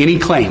to make any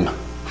claim,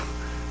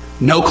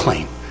 no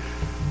claim,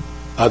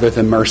 other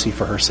than mercy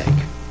for her sake.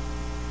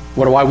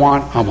 What do I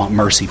want? I want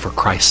mercy for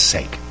Christ's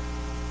sake.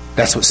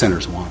 That's what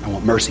sinners want. I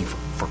want mercy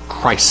for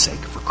Christ's sake,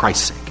 for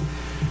Christ's sake.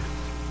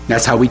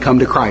 That's how we come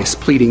to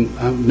Christ, pleading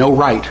no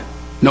right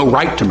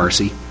to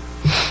mercy.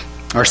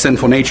 Our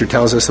sinful nature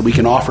tells us that we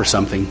can offer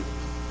something,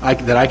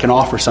 that I can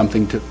offer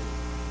something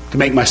to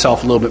make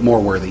myself a little bit more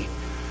worthy.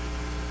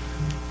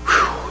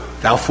 Whew,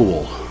 thou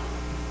fool.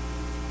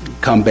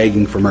 Come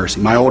begging for mercy.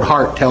 My old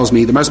heart tells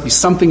me there must be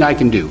something I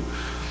can do.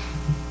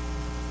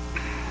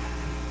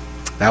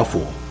 Thou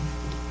fool.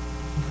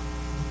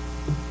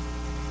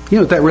 You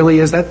know what that really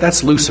is?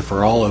 That's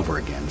Lucifer all over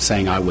again,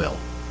 saying, I will.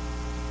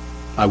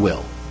 I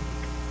will.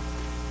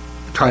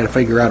 Try to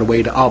figure out a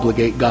way to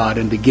obligate God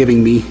into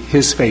giving me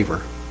his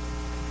favor.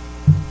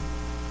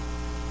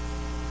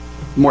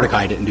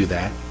 Mordecai didn't do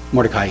that.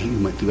 Mordecai,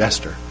 he went through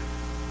Esther.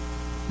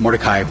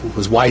 Mordecai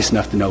was wise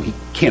enough to know he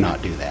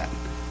cannot do that.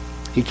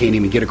 He can't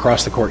even get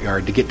across the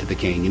courtyard to get to the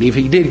king. And if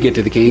he did get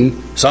to the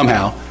king,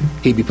 somehow,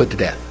 he'd be put to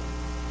death.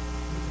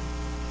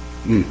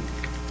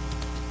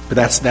 But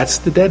that's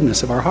the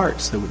deadness of our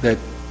hearts. That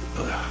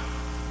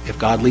if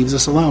God leaves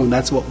us alone,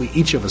 that's what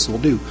each of us will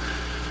do.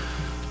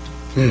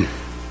 That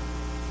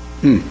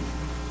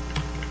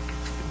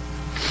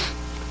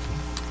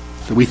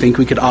we think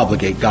we could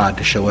obligate God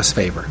to show us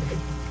favor.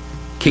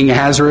 King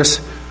Ahasuerus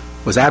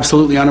was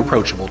absolutely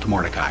unapproachable to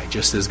Mordecai,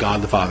 just as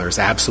God the Father is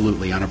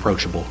absolutely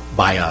unapproachable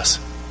by us,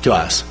 to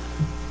us,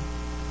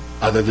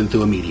 other than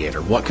through a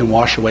mediator. What can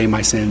wash away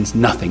my sins?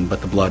 Nothing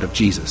but the blood of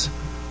Jesus.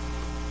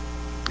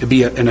 It'd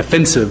be an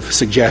offensive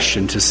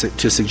suggestion to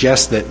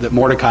suggest that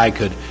Mordecai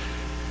could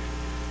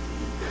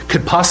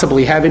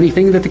possibly have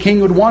anything that the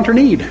king would want or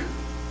need.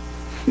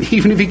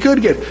 Even if he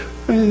could get...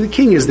 the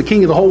king is the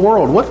king of the whole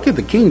world. What could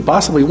the king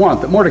possibly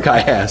want that Mordecai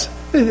has?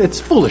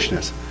 It's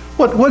foolishness.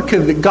 What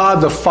could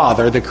God the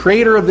Father, the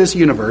creator of this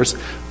universe,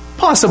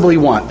 possibly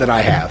want that I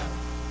have?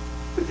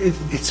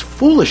 It's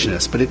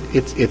foolishness, but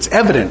it's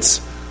evidence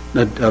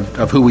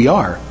of who we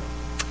are.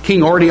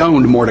 King already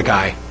owned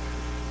Mordecai.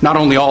 Not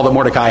only all that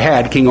Mordecai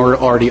had, King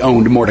already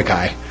owned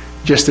Mordecai,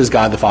 just as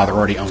God the Father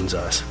already owns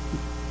us.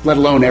 Let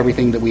alone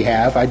everything that we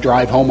have. I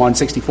drive home on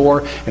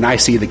 64 and I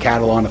see the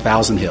cattle on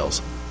 1,000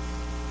 hills.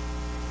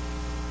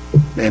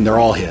 And they're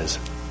all his.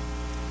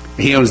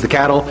 He owns the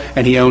cattle,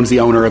 and he owns the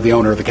owner of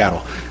the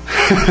cattle.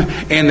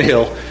 And the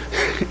hill.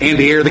 And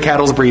the air the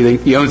cattle's breathing.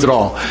 He owns it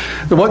all.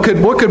 So what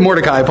could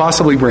Mordecai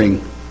possibly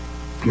bring?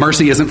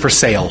 Mercy isn't for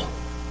sale.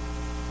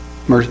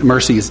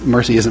 Mercy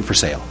isn't for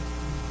sale.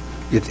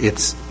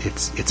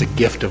 It's a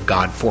gift of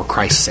God for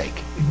Christ's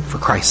sake. For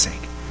Christ's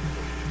sake.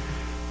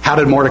 How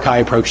did Mordecai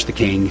approach the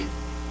king?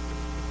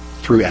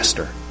 Through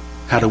Esther.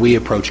 How do we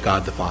approach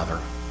God the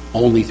Father?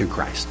 Only through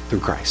Christ.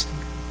 Through Christ.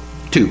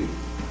 2.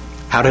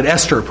 How did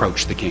Esther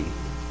approach the king?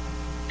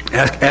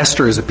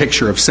 Esther is a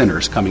picture of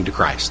sinners coming to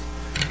Christ.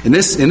 In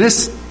this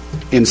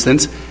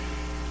instance,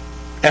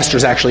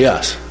 Esther's actually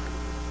us,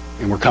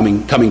 and we're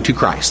coming to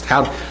Christ.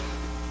 How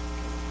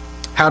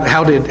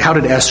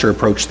did Esther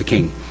approach the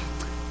king?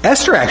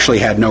 Esther actually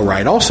had no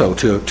right also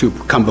to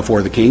come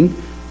before the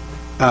king.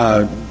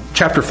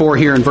 Chapter 4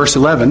 here in verse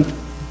 11,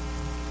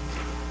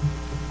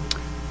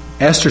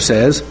 Esther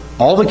says,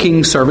 "All the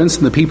king's servants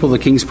and the people of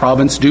the king's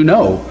province do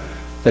know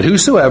that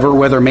whosoever,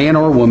 whether man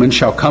or woman,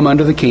 shall come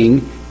unto the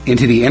king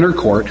into the inner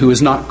court, who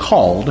is not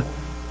called,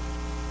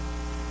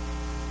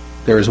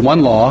 there is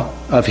one law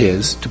of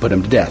his to put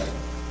him to death,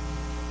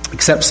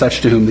 except such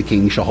to whom the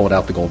king shall hold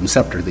out the golden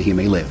scepter, that he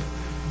may live.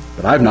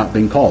 But I have not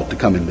been called to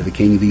come into the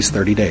king these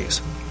 30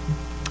 days.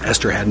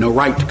 Esther had no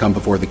right to come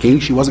before the king.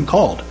 She wasn't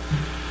called.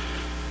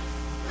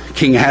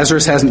 King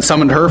Ahasuerus hasn't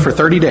summoned her for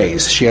 30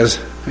 days. She has,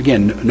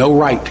 again, no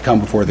right to come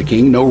before the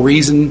king, no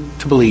reason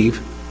to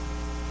believe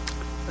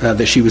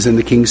that she was in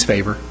the king's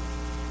favor.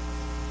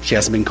 She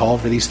hasn't been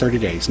called for these 30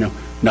 days. No,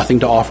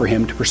 nothing to offer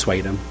him to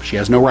persuade him. She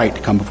has no right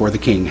to come before the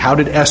king. How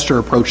did Esther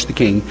approach the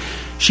king?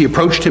 She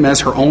approached him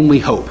as her only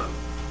hope.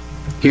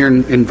 Here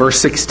in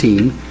verse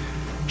 16,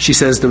 she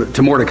says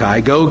to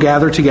Mordecai, "Go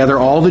gather together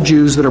all the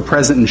Jews that are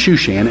present in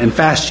Shushan, and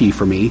fast ye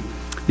for me,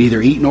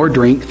 neither eat nor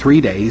drink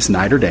 3 days,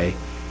 night or day.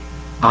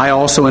 I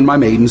also and my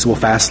maidens will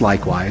fast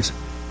likewise.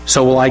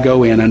 So will I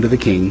go in unto the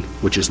king,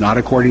 which is not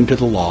according to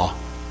the law,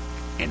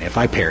 And if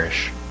I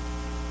perish,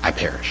 I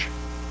perish.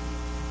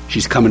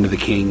 She's coming to the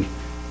king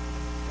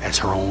as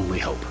her only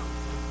hope.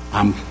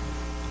 And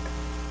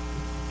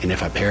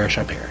if I perish,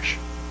 I perish.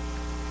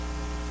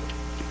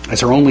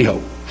 As her only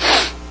hope.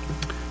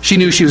 She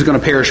knew she was going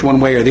to perish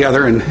one way or the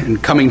other,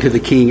 and coming to the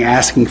king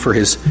asking for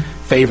his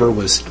favor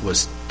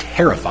was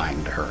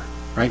terrifying to her.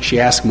 Right? She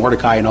asked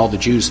Mordecai and all the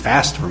Jews,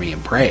 fast for me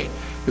and pray.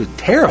 It was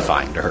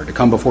terrifying to her to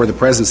come before the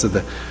presence of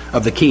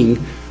the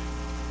king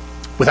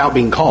without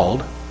being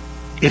called.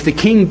 If the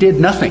king did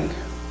nothing,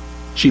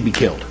 she'd be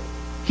killed.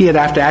 He'd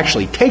have to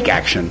actually take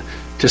action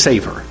to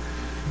save her.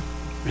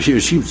 She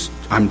was,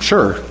 I'm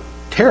sure,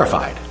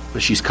 terrified,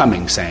 but she's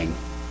coming saying,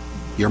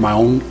 you're my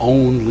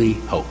only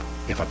hope.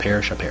 If I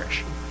perish, I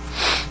perish.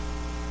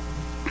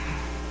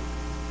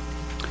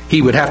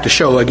 He would have to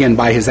show, again,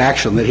 by his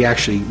action that he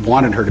actually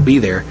wanted her to be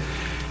there.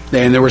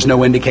 And there was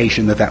no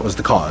indication that that was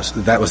the cause,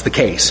 that was the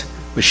case.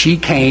 But she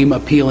came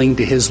appealing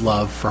to his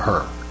love for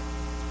her.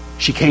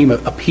 She came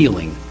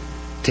appealing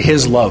to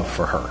his love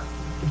for her.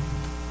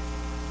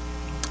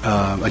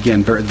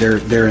 Again,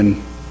 they're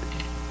in...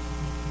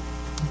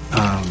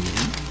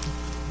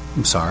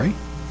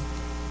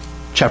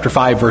 Chapter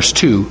 5, verse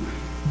 2.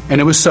 And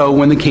it was so,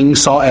 when the king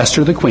saw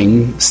Esther the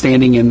queen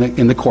standing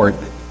in the court,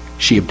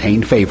 she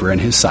obtained favor in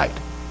his sight.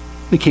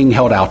 The king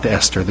held out to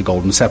Esther the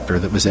golden scepter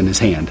that was in his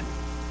hand.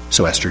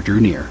 So Esther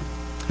drew near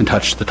and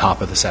touched the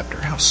top of the scepter.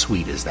 How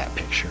sweet is that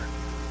picture?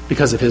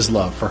 Because of his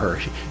love for her,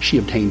 she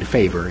obtained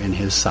favor in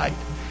his sight.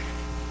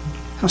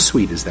 How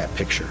sweet is that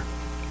picture?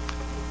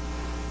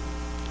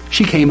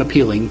 She came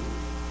appealing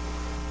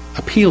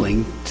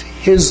to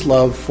his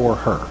love for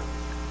her.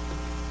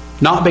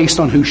 Not based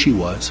on who she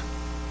was,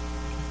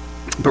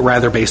 but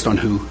rather based on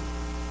who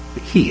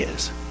he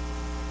is.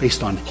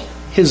 Based on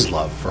his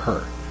love for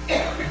her.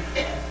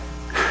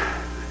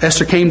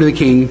 Esther came to the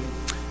king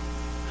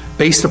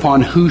based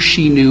upon who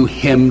she knew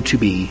him to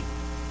be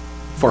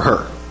for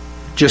her.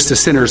 Just as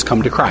sinners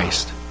come to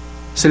Christ.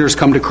 Sinners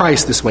come to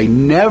Christ this way,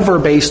 never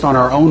based on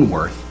our own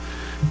worth,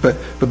 but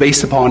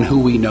based upon who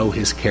we know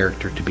his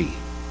character to be.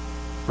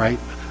 Right?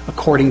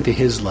 According to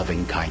his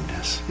loving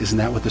kindness. Isn't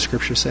that what the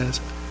scripture says?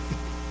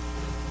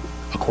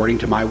 According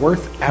to my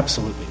worth?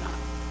 Absolutely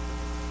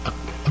not.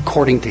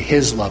 According to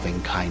his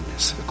loving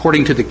kindness.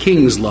 According to the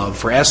king's love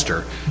for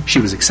Esther, she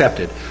was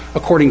accepted.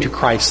 According to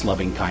Christ's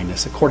loving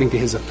kindness. According to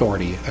his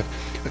authority.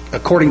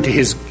 According to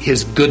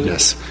his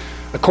goodness.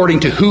 According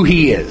to who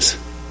he is,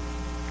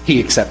 he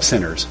accepts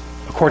sinners.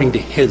 According to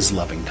his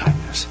loving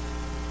kindness.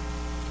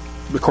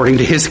 According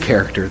to his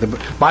character. The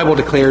Bible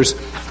declares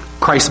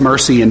Christ's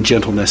mercy and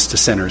gentleness to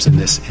sinners in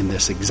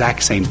this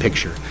exact same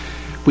picture.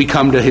 We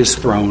come to his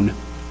throne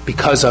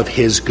because of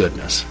his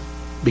goodness,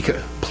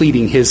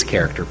 pleading his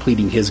character,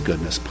 pleading his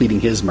goodness,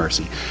 pleading his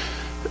mercy,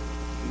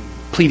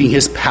 pleading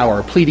his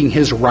power, pleading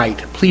his right,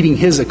 pleading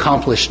his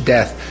accomplished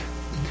death,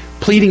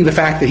 pleading the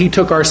fact that he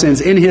took our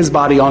sins in his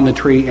body on the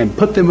tree and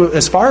put them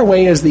as far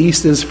away as the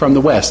east is from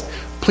the west,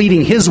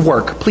 pleading his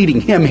work,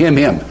 pleading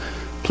him,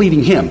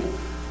 pleading him.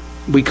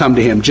 We come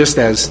to him just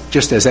as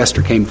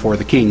Esther came before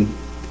the king,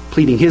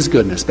 pleading his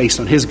goodness, based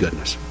on his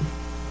goodness.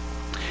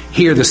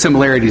 Here, the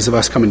similarities of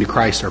us coming to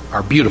Christ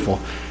are beautiful.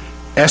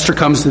 Esther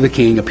comes to the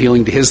king,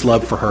 appealing to his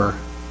love for her,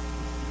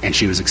 and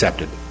she was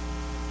accepted.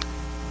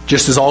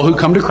 Just as all who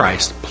come to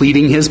Christ,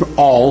 pleading his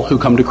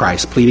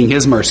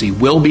mercy,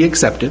 will be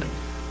accepted.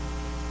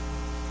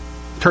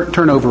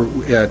 Turn over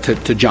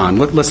to John.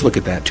 Let's look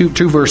at that.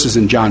 Two verses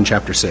in John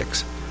chapter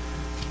 6.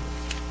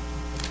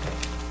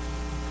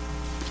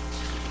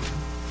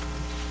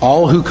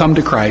 All who come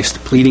to Christ,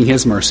 pleading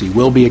his mercy,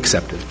 will be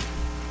accepted.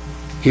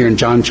 Here in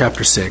John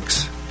chapter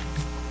 6.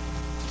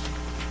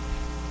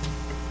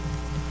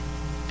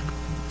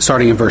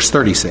 Starting in verse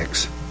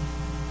 36.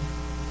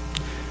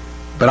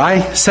 But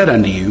I said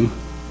unto you,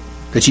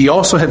 that ye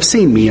also have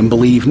seen me, and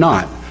believe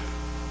not.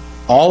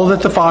 All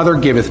that the Father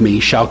giveth me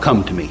shall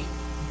come to me.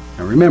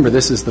 Now remember,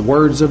 this is the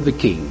words of the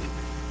King.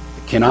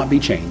 It cannot be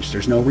changed.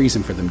 There's no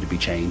reason for them to be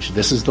changed.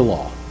 This is the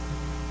law.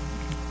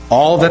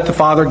 All that the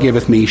Father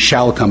giveth me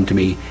shall come to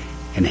me,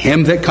 and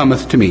him that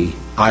cometh to me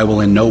I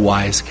will in no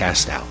wise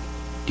cast out.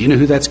 Do you know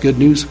who that's good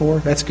news for?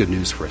 That's good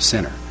news for a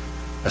sinner.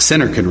 A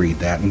sinner can read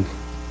that, and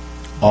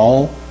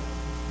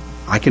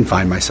I can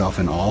find myself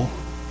in all.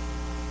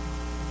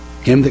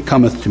 Him that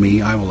cometh to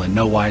me I will in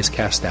no wise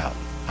cast out.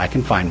 I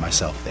can find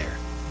myself there.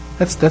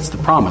 That's the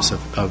promise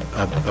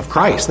of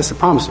Christ. That's the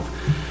promise of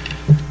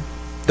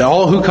that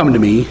all who come to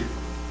me,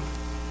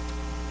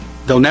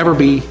 they'll never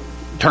be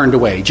turned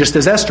away, just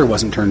as Esther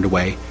wasn't turned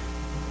away.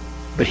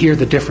 But here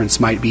the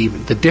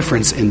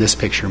difference in this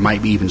picture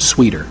might be even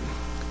sweeter.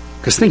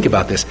 Because think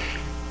about this.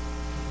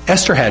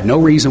 Esther had no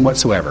reason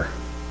whatsoever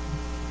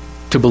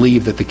to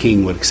believe that the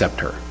king would accept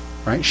her.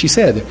 Right? She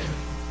said,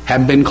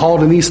 haven't been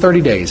called in these 30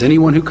 days.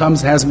 Anyone who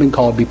comes and hasn't been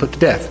called be put to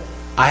death.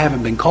 I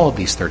haven't been called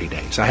these 30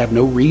 days. I have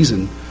no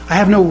reason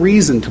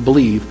to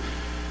believe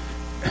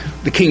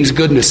the king's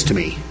goodness to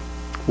me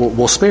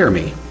will spare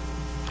me.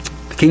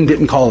 The king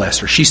didn't call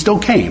Esther. She still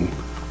came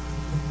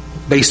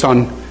based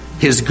on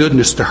his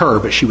goodness to her,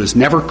 but she was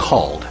never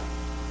called.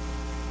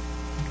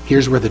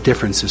 here's where the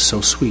difference is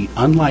so sweet.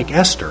 Unlike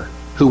Esther,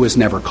 who was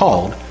never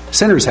called,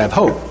 sinners have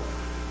hope.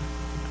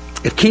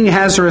 If King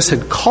Ahasuerus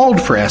had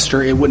called for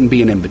Esther, it wouldn't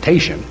be an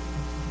invitation,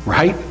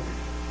 right?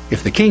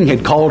 If the king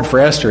had called for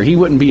Esther, he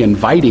wouldn't be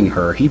inviting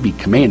her, he'd be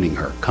commanding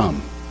her,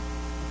 come,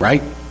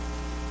 right?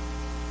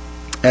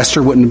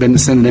 Esther wouldn't have been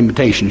sent an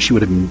invitation, she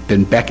would have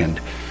been beckoned.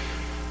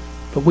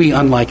 But we,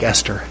 unlike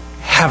Esther,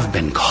 have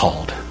been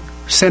called.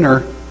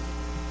 Sinner,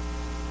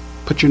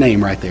 put your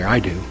name right there, I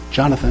do,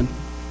 Jonathan.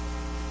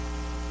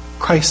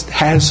 Christ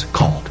has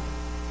called.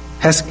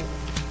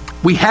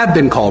 We have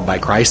been called by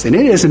Christ, and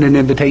it isn't an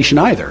invitation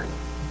either.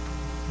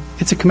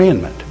 It's a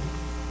commandment.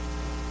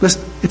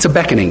 It's a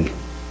beckoning,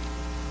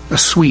 a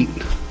sweet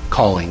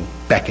calling,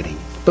 beckoning.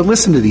 But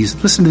listen to these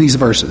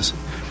verses.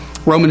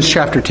 Romans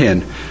chapter 10.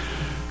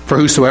 For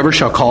whosoever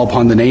shall call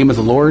upon the name of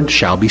the Lord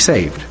shall be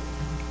saved.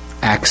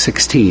 Acts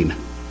 16.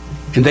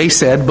 And they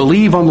said,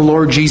 believe on the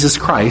Lord Jesus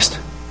Christ,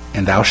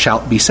 and thou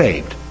shalt be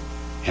saved,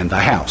 and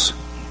thy house.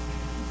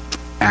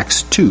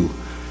 Acts 2.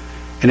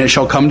 And it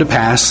shall come to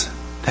pass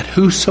that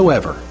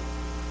whosoever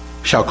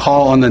shall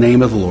call on the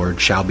name of the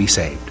Lord shall be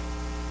saved.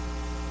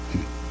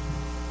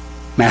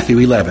 Matthew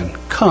 11.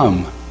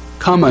 Come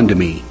unto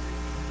me.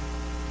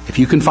 If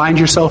you can find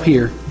yourself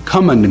here,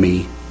 come unto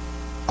me,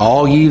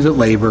 all ye that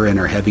labor and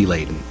are heavy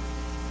laden,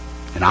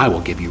 and I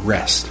will give you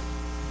rest.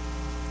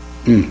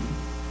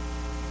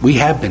 We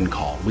have been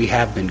called. We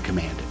have been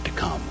commanded to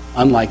come.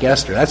 Unlike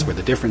Esther, that's where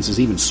the difference is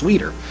even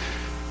sweeter.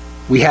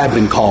 We have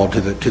been called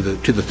to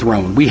the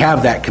throne. We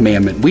have that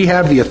commandment. We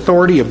have the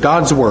authority of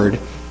God's word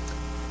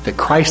that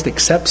Christ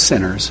accepts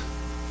sinners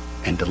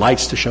and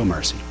delights to show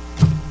mercy.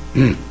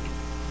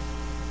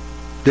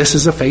 This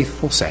is a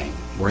faithful saying,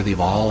 worthy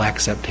of all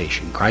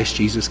acceptation. Christ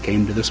Jesus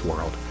came to this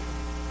world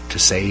to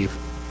save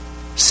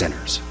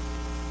sinners,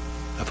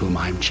 of whom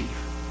I am chief.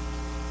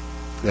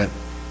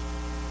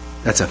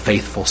 That's a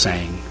faithful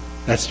saying.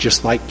 That's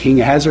just like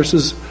King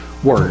Ahasuerus'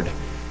 word.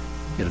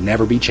 It'll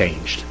never be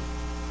changed.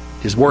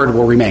 His word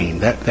will remain.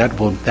 That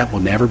will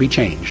never be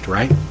changed,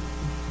 right?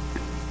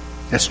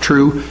 That's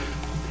true.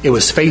 It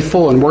was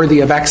faithful and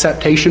worthy of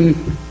acceptation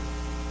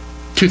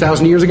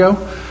 2,000 years ago,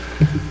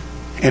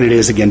 and it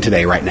is again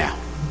today, right now.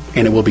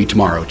 And it will be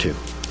tomorrow too,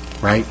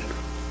 right?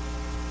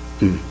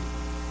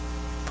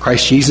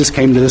 Christ Jesus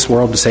came to this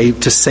world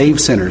to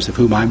save sinners, of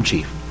whom I'm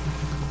chief.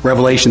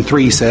 Revelation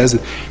 3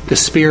 says, the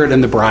Spirit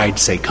and the bride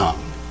say,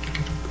 come.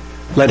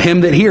 Let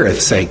him that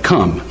heareth say,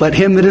 come. Let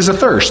him that is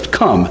athirst,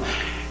 come.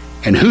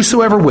 And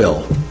whosoever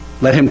will,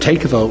 let him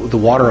take the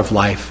water of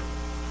life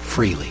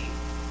freely.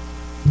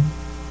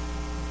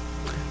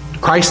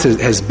 Christ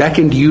has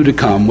beckoned you to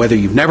come, whether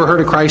you've never heard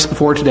of Christ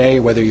before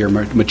today, whether you're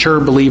a mature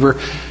believer.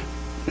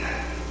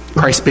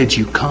 Christ bids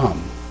you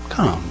come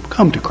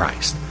to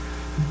Christ.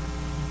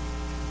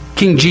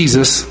 King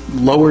Jesus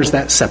lowers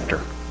that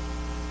scepter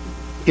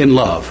in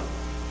love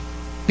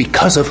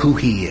because of who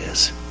he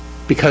is,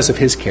 because of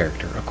his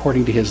character,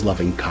 according to his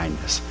loving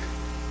kindness.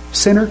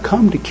 Sinner,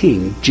 come to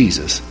King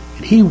Jesus,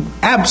 and he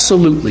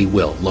absolutely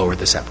will lower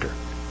the scepter.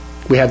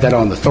 We have that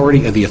on the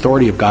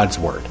authority of God's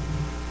word.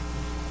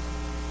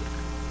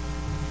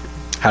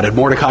 How did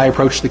Mordecai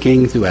approach the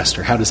king? Through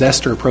Esther. How does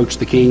Esther approach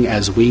the king?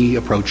 As we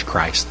approach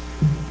Christ,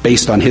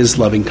 based on his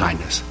loving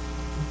kindness.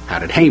 How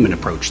did Haman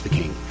approach the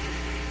king?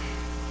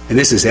 And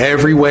this is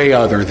every way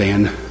other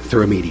than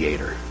through a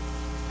mediator.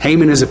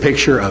 Haman is a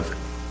picture of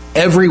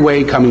every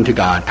way coming to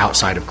God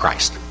outside of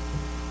Christ.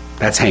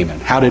 That's Haman.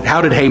 How did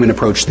Haman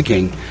approach the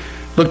king?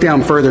 Look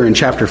down further in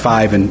chapter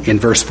 5 and in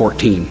verse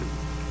 14.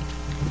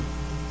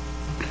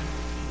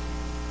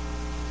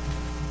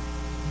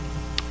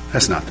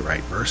 That's not the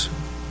right verse.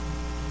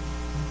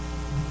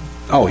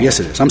 Oh, yes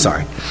it is. I'm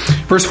sorry.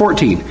 Verse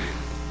 14.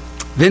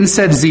 Then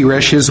said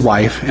Zeresh his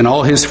wife and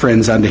all his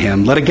friends unto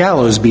him, let a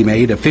gallows be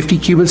made of 50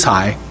 cubits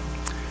high.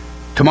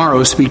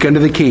 Tomorrow speak unto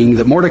the king,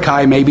 that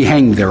Mordecai may be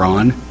hanged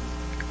thereon.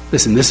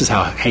 Listen, this is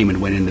how Haman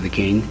went into the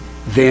king.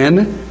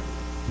 Then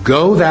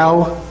go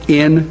thou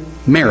in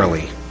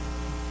merrily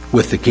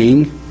with the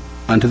king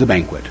unto the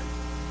banquet.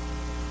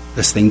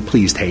 This thing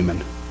pleased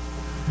Haman.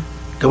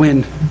 Go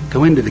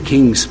into the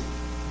king's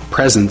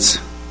presence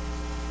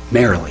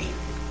merrily.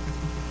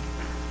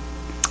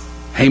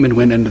 Haman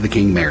went into the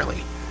king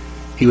merrily.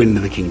 He went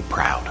into the king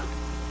proud.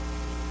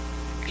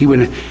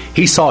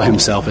 He saw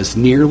himself as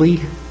nearly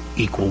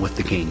equal with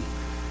the king,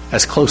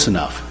 as close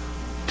enough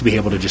to be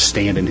able to just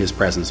stand in his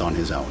presence on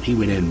his own. He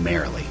went in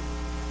merrily,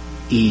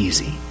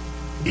 easy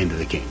into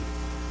the king.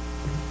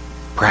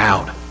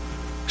 Proud,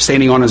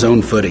 standing on his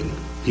own footing.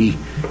 He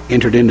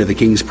entered into the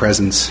king's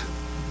presence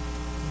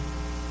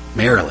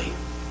merrily.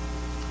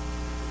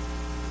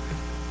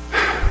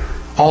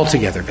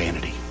 Altogether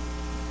vanity.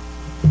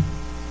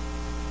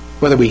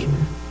 Whether we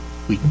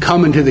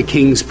come into the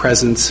king's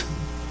presence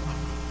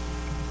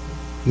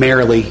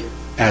merrily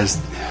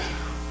as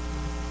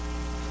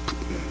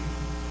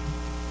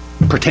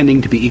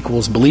pretending to be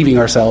equals, believing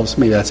ourselves,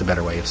 maybe that's a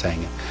better way of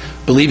saying it,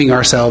 believing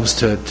ourselves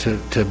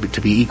to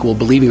be equal,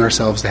 believing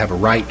ourselves to have a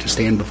right to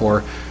stand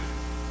before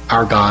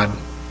our God,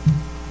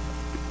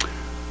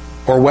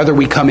 or whether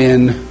we come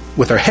in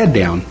with our head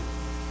down,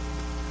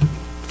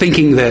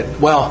 thinking that,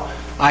 well,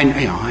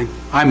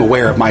 I'm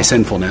aware of my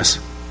sinfulness.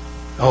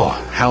 Oh,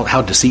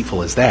 how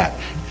deceitful is that?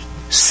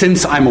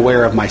 Since I'm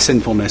aware of my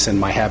sinfulness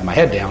and I have my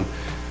head down,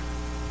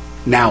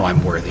 now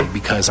I'm worthy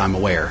because I'm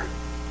aware.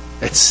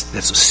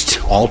 That's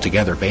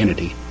altogether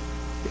vanity.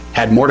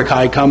 Had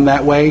Mordecai come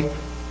that way,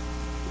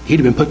 he'd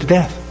have been put to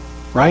death,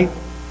 right?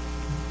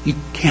 We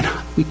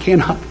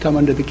cannot come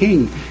unto the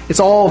king. It's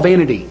all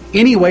vanity.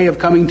 Any way of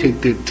coming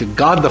to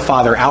God the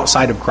Father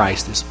outside of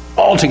Christ is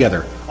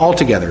altogether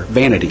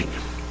vanity.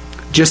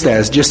 Just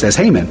as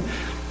Haman.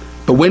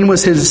 But when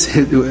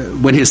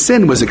his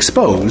sin was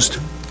exposed,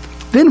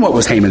 then what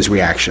was Haman's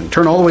reaction?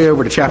 Turn all the way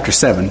over to chapter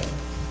 7.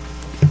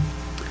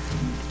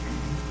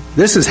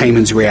 This is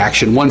Haman's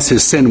reaction once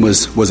his sin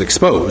was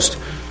exposed.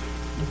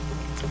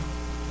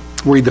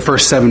 We'll read the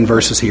first 7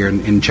 verses here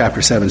in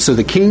chapter 7. So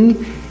the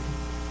king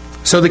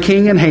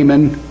and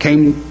Haman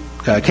came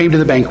to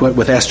the banquet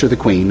with Esther the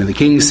queen. And the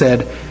king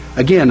said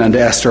again unto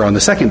Esther on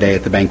the second day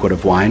at the banquet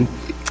of wine,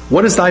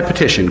 What is thy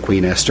petition,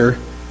 Queen Esther?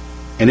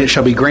 And it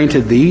shall be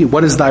granted thee.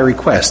 What is thy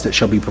request? It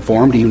shall be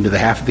performed even to the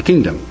half of the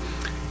kingdom.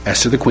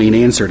 Esther the queen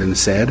answered and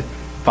said,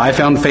 If I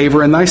found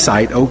favor in thy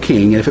sight, O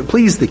king, and if it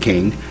please the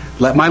king,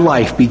 let my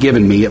life be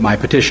given me at my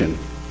petition,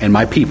 and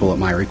my people at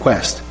my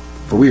request.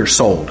 For we are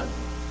sold,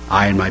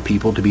 I and my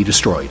people, to be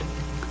destroyed,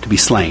 to be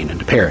slain, and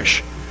to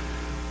perish.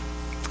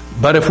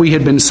 But if we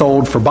had been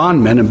sold for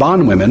bondmen and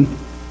bondwomen,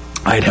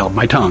 I had held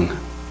my tongue,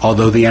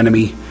 although the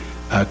enemy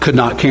could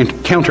not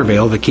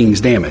countervail the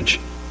king's damage.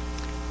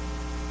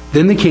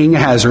 Then the king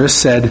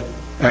Ahasuerus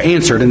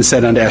answered and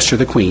said unto Esther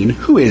the queen,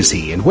 Who is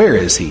he, and where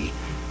is he,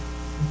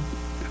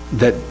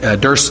 that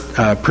durst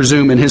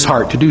presume in his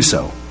heart to do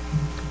so?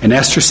 And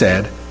Esther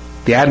said,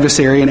 The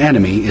adversary and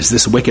enemy is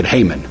this wicked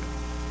Haman.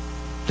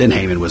 Then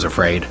Haman was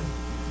afraid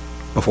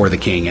before the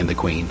king and the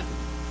queen.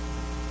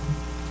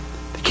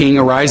 The king,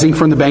 arising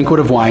from the banquet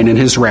of wine in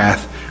his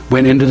wrath,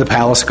 went into the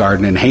palace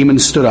garden, and Haman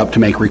stood up to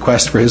make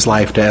request for his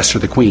life to Esther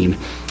the queen.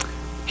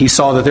 He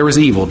saw that there was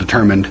evil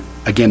determined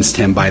against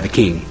him by the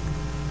king.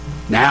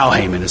 Now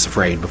Haman is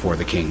afraid before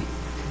the king.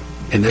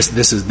 And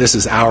this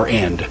is our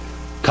end,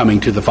 coming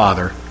to the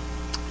Father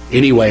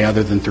any way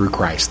other than through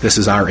Christ. This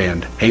is our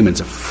end. Haman's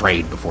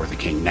afraid before the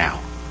king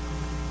now.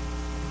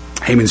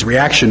 Haman's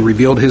reaction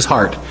revealed his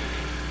heart,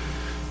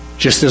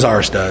 just as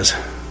ours does.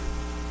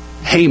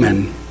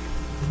 Haman,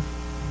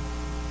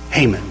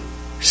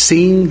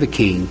 seeing the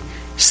king,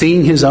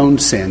 seeing his own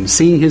sin,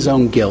 seeing his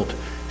own guilt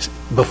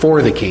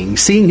before the king,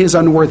 seeing his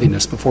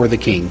unworthiness before the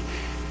king,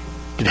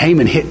 did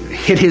Haman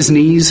hit his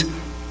knees,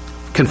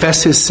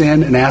 confess his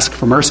sin, and ask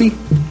for mercy?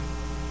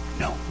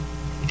 No.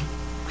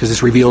 Because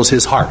this reveals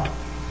his heart.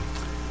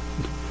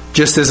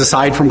 Just as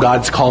aside from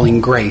God's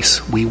calling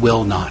grace, we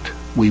will not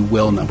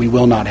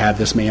have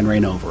this man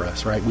reign over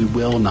us, right? We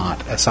will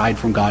not, aside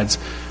from God's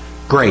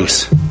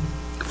grace,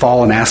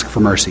 fall and ask for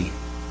mercy.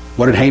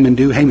 What did Haman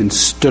do? Haman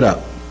stood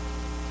up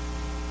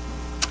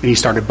and he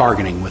started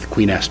bargaining with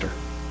Queen Esther.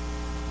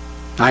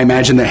 I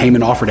imagine that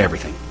Haman offered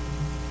everything.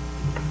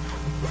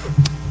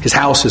 His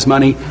house, his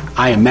money.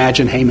 I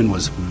imagine Haman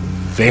was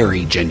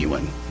very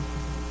genuine.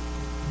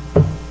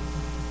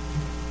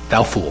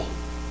 Thou fool.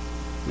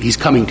 He's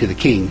coming to the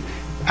king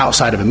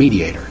outside of a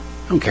mediator.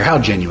 I don't care how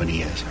genuine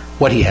he is, or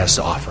what he has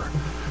to offer,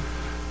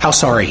 how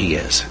sorry he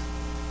is.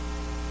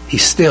 He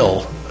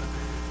still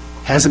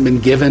hasn't been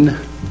given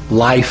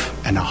life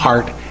and a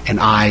heart and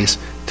eyes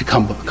to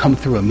come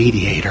through a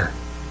mediator.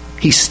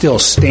 He's still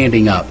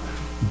standing up,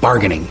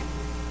 bargaining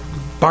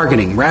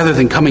rather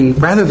than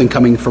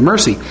coming for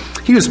mercy.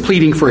 He was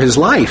pleading for his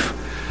life,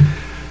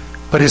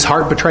 but his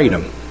heart betrayed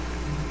him.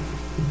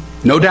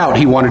 No doubt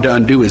he wanted to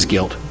undo his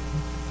guilt.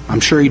 I'm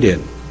sure he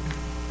did.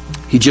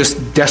 He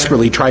just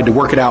desperately tried to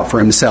work it out for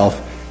himself.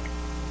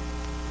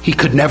 He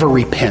could never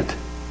repent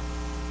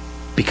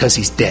because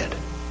he's dead.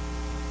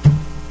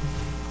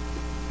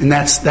 And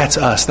that's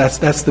us.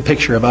 That's the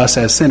picture of us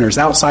as sinners.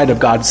 Outside of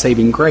God's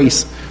saving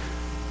grace,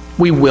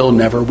 we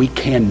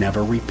can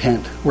never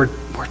repent. We're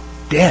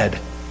dead.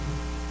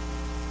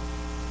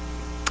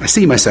 I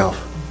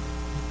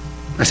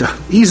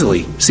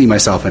easily see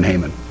myself in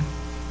Haman.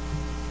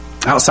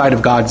 Outside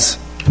of God's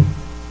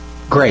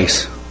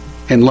grace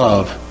and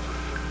love,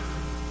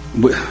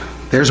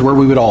 there's where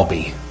we would all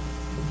be.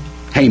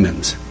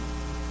 Haman's.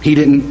 He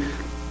didn't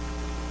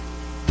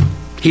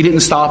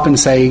stop and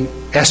say,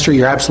 Esther,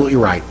 you're absolutely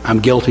right. I'm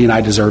guilty and I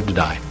deserve to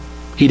die.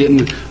 He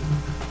didn't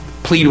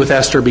plead with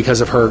Esther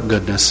because of her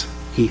goodness.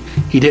 He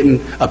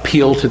didn't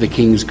appeal to the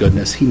king's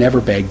goodness. He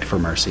never begged for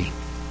mercy.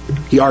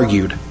 He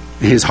argued.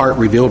 His heart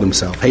revealed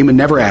himself. Haman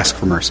never asked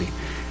for mercy.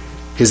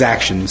 His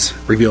actions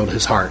revealed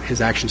his heart. His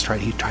actions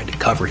he tried to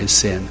cover his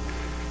sin.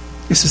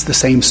 This is the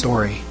same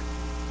story.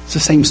 It's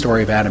the same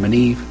story of Adam and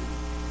Eve.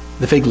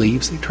 The fig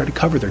leaves, they tried to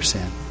cover their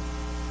sin.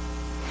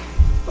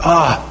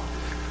 That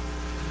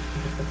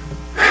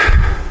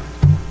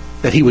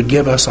he would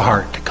give us a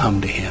heart to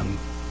come to him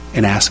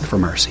and ask for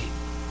mercy.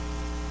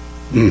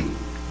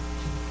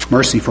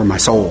 Mercy for my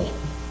soul.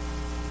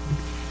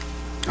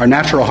 Our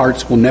natural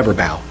hearts will never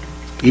bow.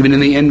 even in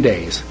the end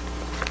days,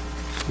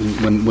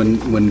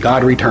 when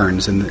God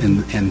returns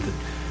and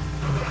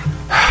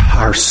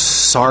our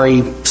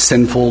sorry,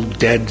 sinful,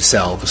 dead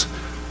selves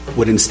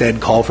would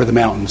instead call for the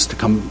mountains to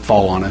come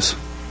fall on us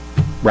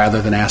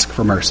rather than ask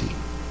for mercy.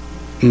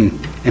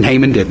 And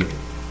Haman didn't.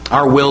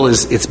 Our will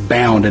it's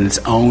bound and it's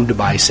owned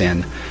by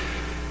sin.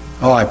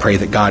 Oh, I pray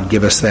that God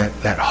give us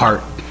that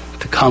heart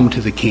to come to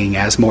the King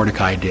as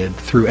Mordecai did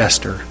through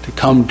Esther, to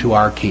come to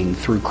our King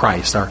through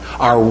Christ,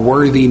 our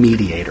worthy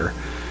mediator.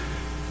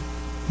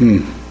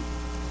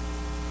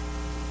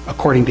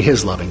 According to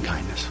his loving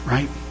kindness,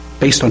 right?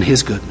 Based on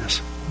his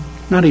goodness.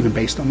 Not even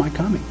based on my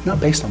coming. Not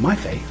based on my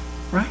faith,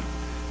 right?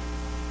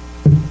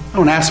 I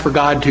don't ask for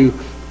God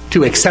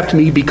to accept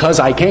me because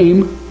I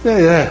came.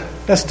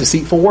 That's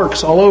deceitful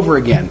works all over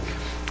again.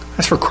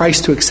 That's for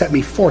Christ to accept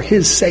me for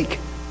his sake.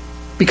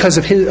 Because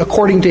of his,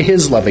 according to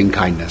his loving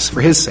kindness,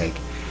 for his sake.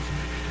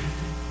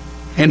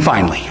 And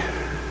finally,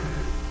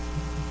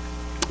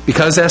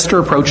 because Esther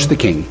approached the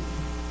king,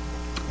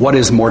 what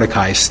is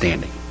Mordecai's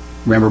standing?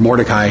 Remember,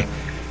 Mordecai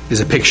is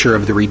a picture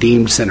of the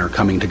redeemed sinner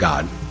coming to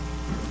God.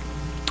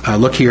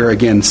 Look here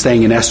again,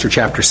 staying in Esther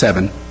chapter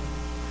 7.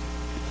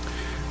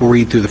 We'll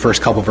read through the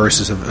first couple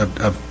verses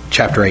of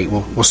chapter 8.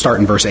 We'll start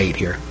in verse 8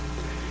 here.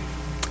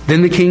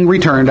 Then the king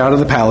returned out of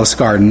the palace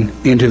garden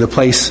into the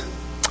place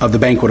of the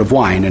banquet of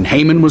wine, and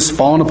Haman was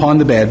fallen upon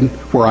the bed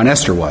whereon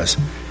Esther was.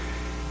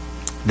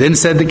 Then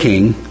said the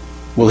king,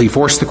 will he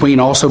force the queen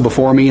also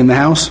before me in the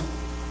house?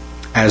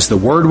 As the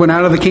word went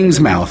out of the king's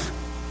mouth,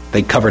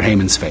 they covered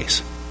Haman's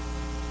face.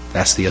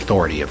 That's the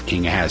authority of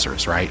King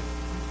Ahasuerus, right?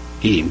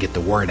 He didn't even get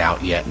the word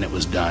out yet, and it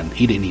was done.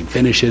 He didn't even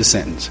finish his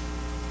sentence.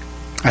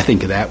 I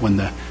think of that when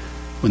the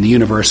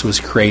universe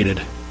was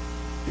created,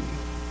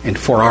 and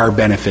for our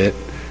benefit,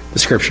 the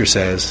scripture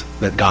says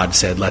that God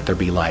said, let there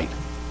be light.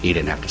 He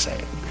didn't have to say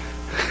it.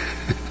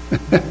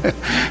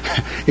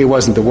 It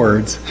wasn't the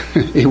words.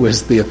 It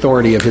was the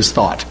authority of his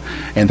thought.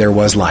 And there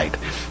was light.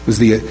 It was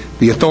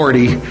the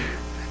authority.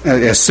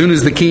 As soon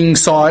as the king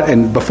saw it,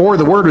 and before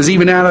the word was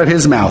even out of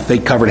his mouth, they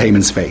covered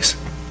Haman's face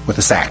with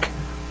a sack.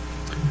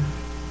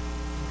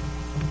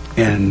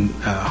 And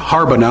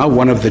Harbonah,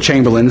 one of the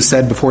chamberlains,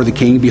 said before the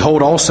king,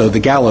 behold also the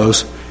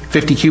gallows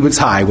 50 cubits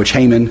high, which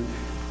Haman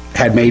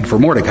had made for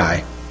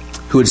Mordecai,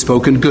 who had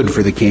spoken good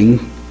for the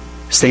king,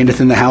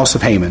 standeth in the house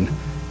of Haman.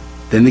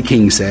 Then the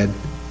king said,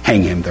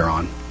 hang him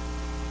thereon.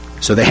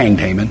 So they hanged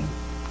Haman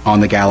on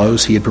the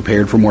gallows he had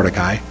prepared for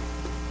Mordecai.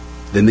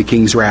 Then the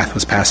king's wrath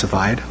was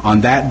pacified.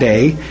 On that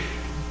day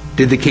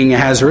did the king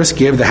Ahasuerus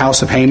give the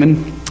house of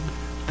Haman,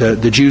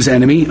 the Jews'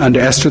 enemy, unto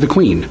Esther the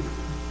queen.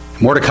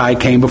 Mordecai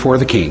came before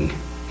the king.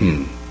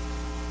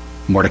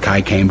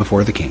 Mordecai came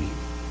before the king.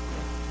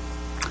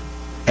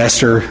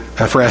 Esther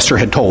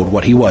had told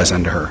what he was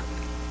unto her.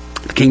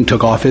 The king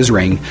took off his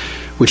ring,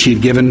 which he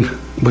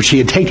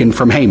had taken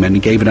from Haman,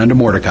 and gave it unto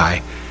Mordecai.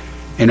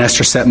 And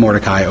Esther set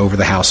Mordecai over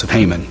the house of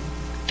Haman.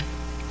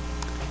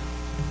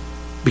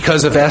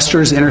 Because of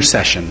Esther's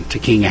intercession to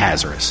King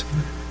Ahasuerus,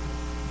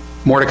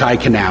 Mordecai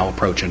can now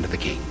approach unto the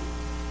king.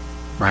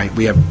 Right?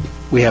 We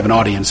have an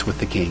audience with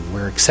the king.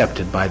 We're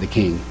accepted by the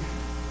king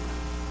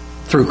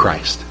through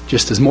Christ,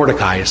 just as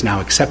Mordecai is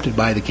now accepted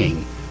by the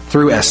king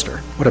through Esther.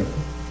 What a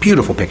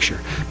beautiful picture.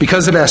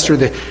 Because of Esther,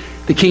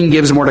 the king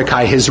gives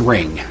Mordecai his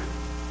ring,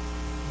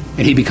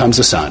 and he becomes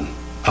a son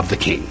of the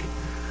king.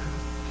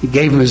 He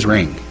gave him his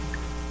ring.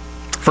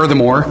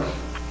 Furthermore,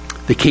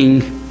 the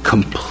king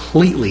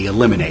completely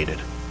eliminated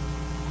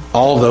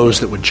all those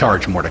that would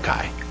charge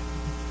Mordecai.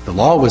 The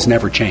law was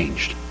never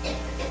changed.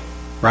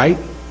 Right?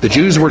 The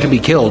Jews were to be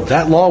killed.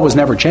 That law was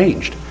never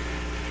changed.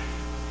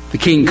 The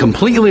king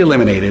completely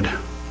eliminated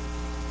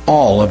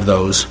all of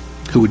those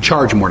who would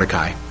charge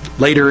Mordecai.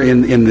 Later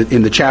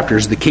in the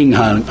chapters, the king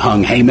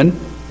hung Haman,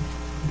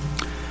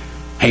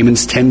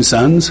 Haman's 10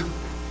 sons,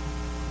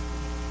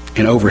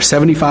 and over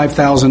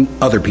 75,000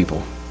 other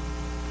people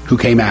who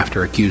came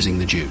after accusing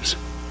the Jews.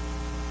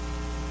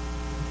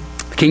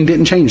 The king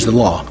didn't change the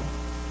law,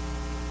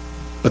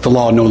 but the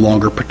law no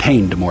longer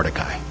pertained to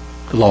Mordecai.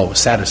 The law was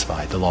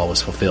satisfied. The law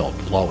was fulfilled.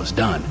 The law was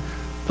done.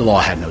 The law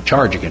had no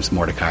charge against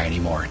Mordecai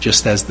anymore,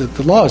 just as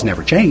the law has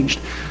never changed.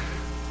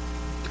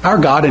 Our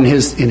God, in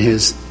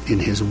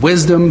his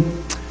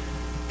wisdom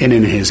and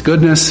in his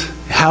goodness,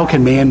 how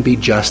can man be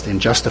just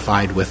and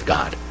justified with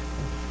God?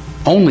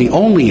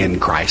 Only in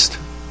Christ.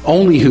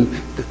 Only who...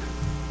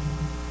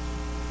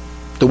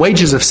 The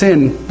wages of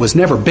sin was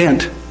never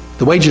bent.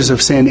 The wages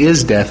of sin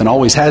is death and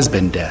always has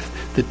been death.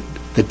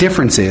 The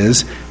difference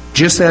is,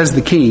 just as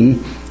the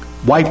king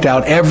wiped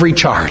out every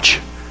charge,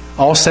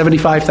 all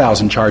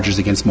 75,000 charges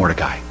against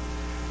Mordecai,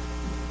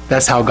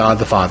 that's how God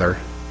the Father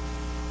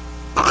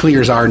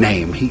clears our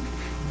name.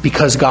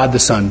 Because God the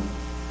Son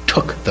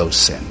took those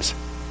sins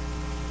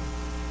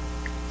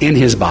in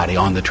his body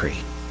on the tree,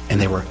 and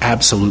they were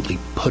absolutely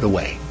put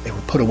away. They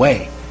were put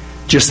away,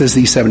 just as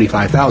these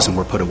 75,000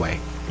 were put away.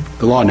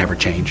 The law never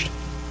changed.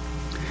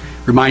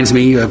 Reminds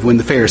me of when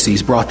the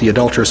Pharisees brought the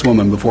adulterous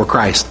woman before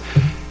Christ.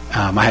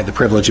 I had the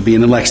privilege of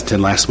being in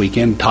Lexington last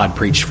weekend. Todd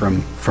preached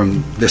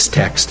from this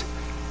text.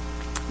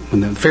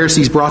 When the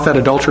Pharisees brought that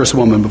adulterous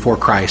woman before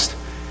Christ,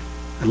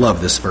 I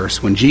love this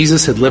verse. When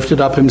Jesus had lifted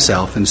up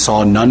himself and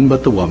saw none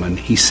but the woman,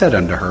 he said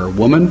unto her,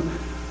 Woman,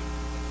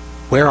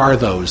 where are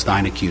those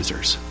thine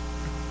accusers?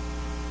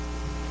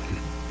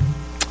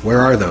 Where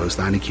are those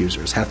thine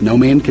accusers? Hath no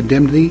man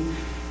condemned thee?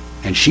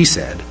 And she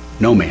said,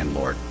 No man,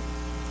 Lord.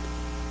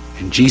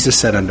 And Jesus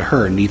said unto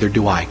her, Neither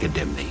do I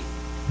condemn thee.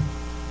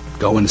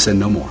 Go and sin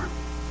no more.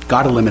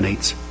 God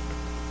eliminates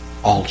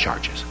all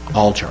charges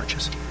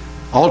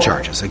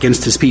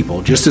against his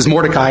people. Just as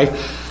Mordecai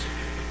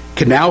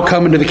can now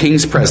come into the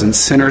king's presence,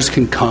 sinners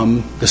can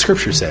come, the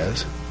scripture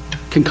says,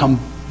 can come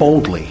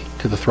boldly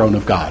to the throne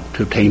of God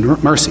to obtain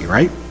mercy,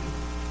 right?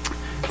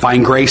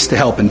 Find grace to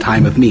help in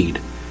time of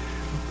need.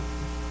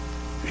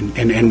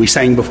 And we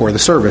sang before the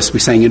service, we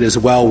sang it as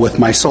well with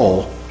my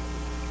soul.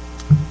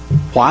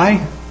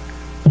 Why?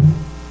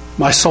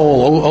 My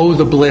soul, oh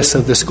the bliss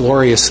of this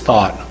glorious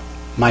thought.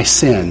 My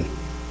sin,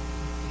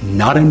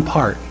 not in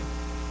part,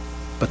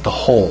 but the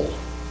whole,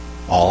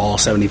 all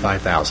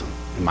 75,000,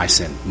 and my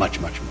sin, much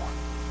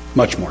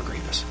more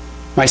grievous.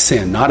 My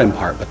sin, not in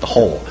part, but the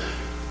whole,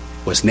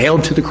 was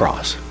nailed to the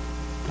cross.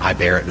 I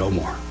bear it no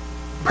more.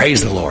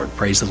 Praise the Lord,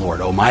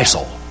 oh my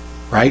soul.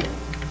 Right?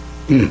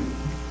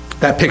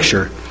 That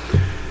picture,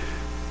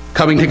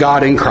 coming to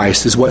God in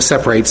Christ, is what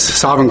separates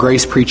sovereign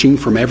grace preaching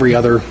from every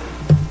other,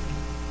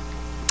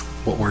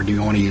 what word do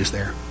you want to use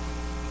there?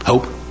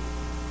 Hope?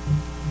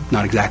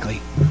 Not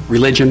exactly.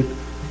 Religion?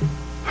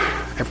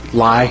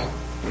 Lie?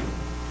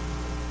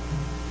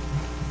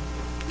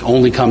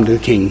 Only come to the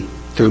King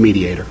through a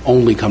mediator.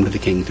 Only come to the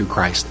King through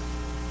Christ.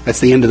 That's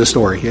the end of the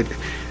story.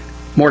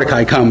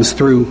 Mordecai comes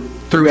through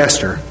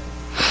Esther.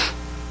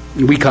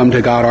 We come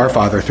to God our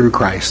Father through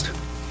Christ.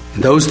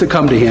 And those that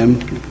come to him,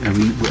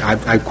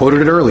 I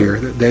quoted it earlier,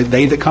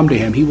 they that come to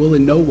him, he will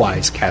in no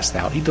wise cast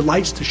out. He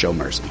delights to show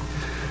mercy.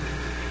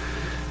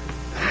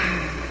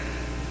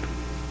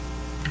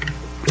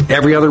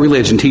 Every other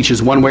religion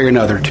teaches one way or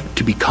another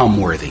to become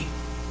worthy.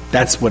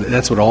 That's what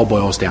it all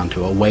boils down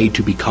to, a way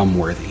to become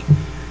worthy.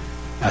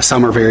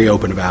 Some are very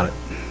open about it.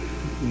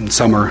 And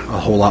some are a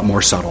whole lot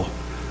more subtle.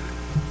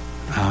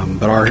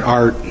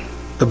 But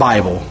the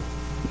Bible,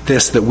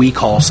 this that we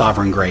call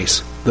sovereign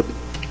grace,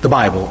 the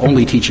Bible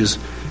only teaches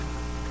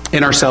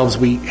in ourselves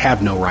we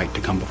have no right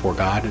to come before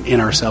God, and in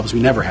ourselves we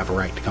never have a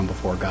right to come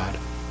before God.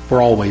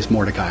 We're always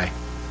Mordecai,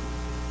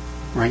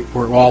 right?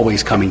 We're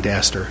always coming to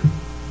Esther.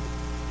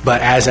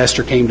 But as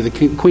Esther came to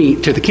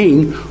the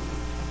king,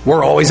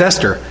 we're always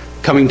Esther,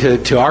 coming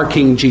to our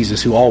King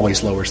Jesus, who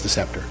always lowers the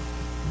scepter.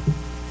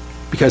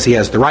 Because he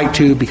has the right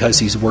to, because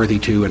he's worthy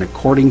to, and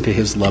according to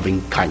his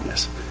loving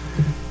kindness,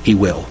 he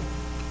will.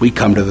 We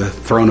come to the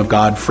throne of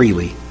God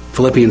freely.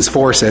 Philippians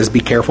 4 says, Be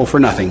careful for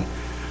nothing,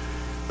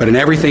 but in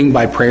everything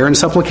by prayer and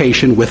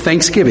supplication, with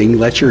thanksgiving,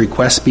 let your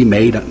requests be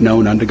made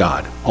known unto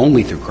God,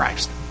 only through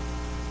Christ.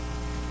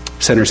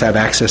 Sinners have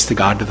access to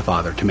God, to the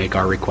Father, to make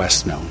our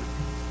requests known.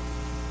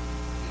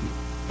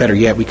 Better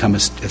yet, we come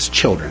as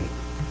children.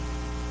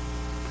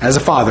 As a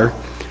father,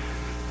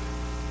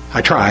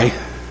 I try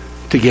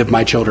to give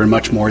my children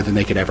much more than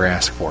they could ever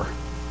ask for.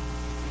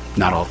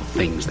 Not all the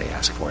things they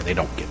ask for. They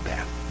don't get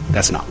that.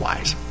 That's not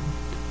wise.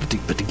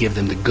 But to give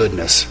them the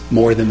goodness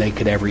more than they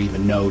could ever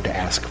even know to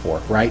ask for,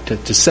 right?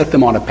 To set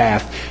them on a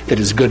path that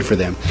is good for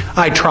them.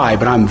 I try,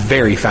 but I'm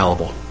very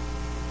fallible.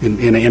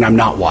 And I'm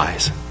not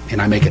wise. And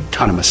I make a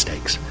ton of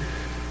mistakes.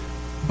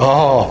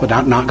 Oh,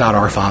 but not God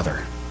our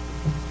Father.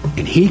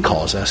 And he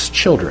calls us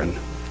children.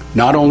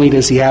 Not only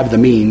does he have the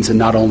means, and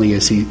not only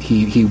is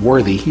he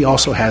worthy, he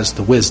also has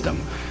the wisdom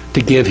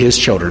to give his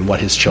children what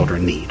his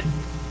children need.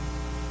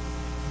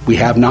 We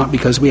have not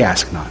because we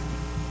ask not.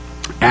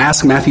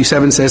 Ask, Matthew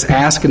 7 says,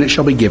 Ask and it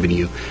shall be given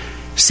you.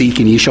 Seek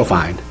and ye shall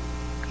find.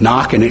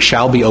 Knock and it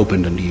shall be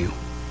opened unto you.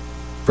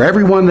 For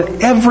everyone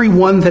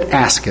that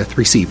asketh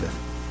receiveth.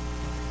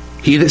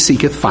 He that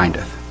seeketh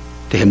findeth.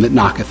 To him that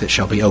knocketh it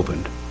shall be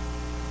opened.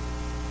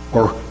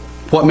 Or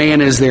what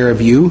man is there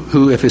of you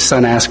who, if his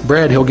son ask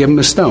bread, he'll give him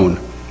a stone?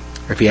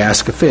 Or if he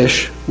ask a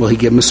fish, will he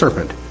give him a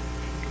serpent?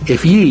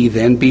 If ye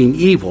then, being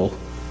evil,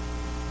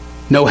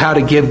 know how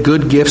to give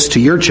good gifts to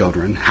your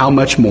children, how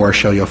much more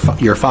shall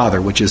your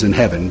Father which is in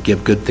heaven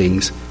give good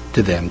things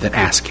to them that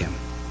ask him?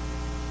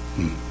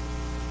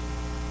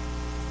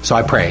 So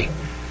I pray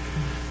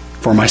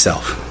for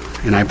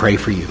myself, and I pray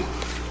for you,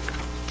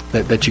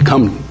 that you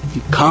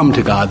come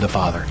to God the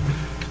Father.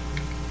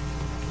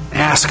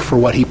 Ask for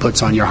what he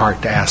puts on your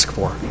heart to ask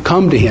for.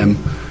 Come to him,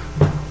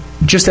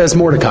 just as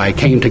Mordecai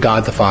came to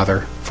God the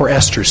Father for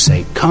Esther's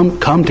sake.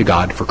 Come to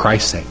God for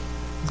Christ's sake.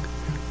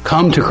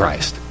 Come to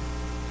Christ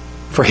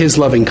for his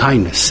loving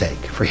kindness' sake,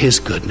 for his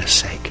goodness'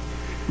 sake.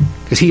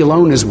 Because he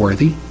alone is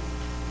worthy.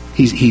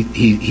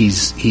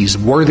 He's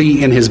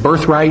worthy in his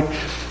birthright.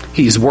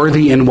 He's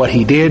worthy in what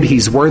he did.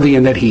 He's worthy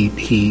in that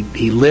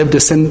he lived a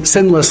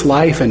sinless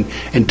life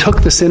and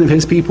took the sin of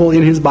his people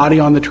in his body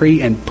on the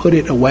tree and put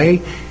it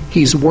away.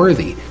 He's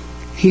worthy.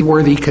 He's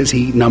worthy because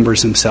he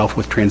numbers himself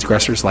with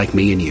transgressors like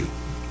me and you.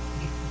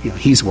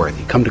 He's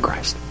worthy. Come to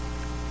Christ.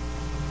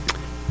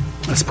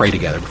 Let's pray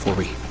together before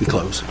we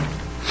close.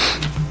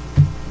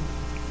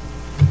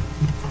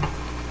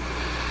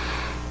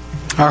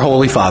 Our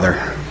Holy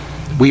Father,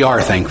 we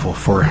are thankful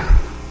for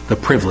the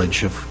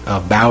privilege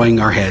of bowing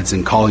our heads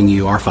and calling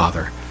you our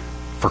Father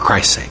for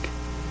Christ's sake.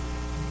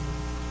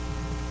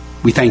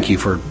 We thank you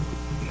for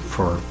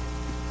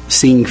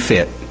seeing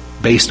fit,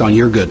 based on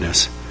your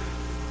goodness,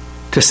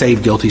 to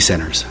save guilty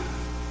sinners.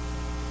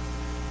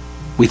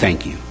 We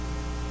thank you.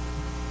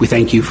 We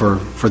thank you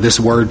for this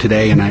word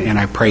today, and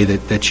I pray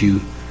that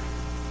you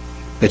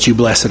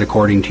bless it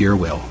according to your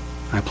will.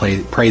 I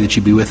pray that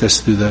you be with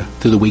us through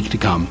the week to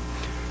come,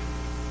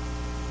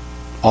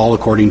 all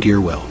according to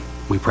your will.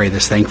 We pray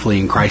this thankfully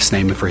in Christ's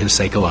name and for his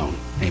sake alone.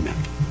 Amen.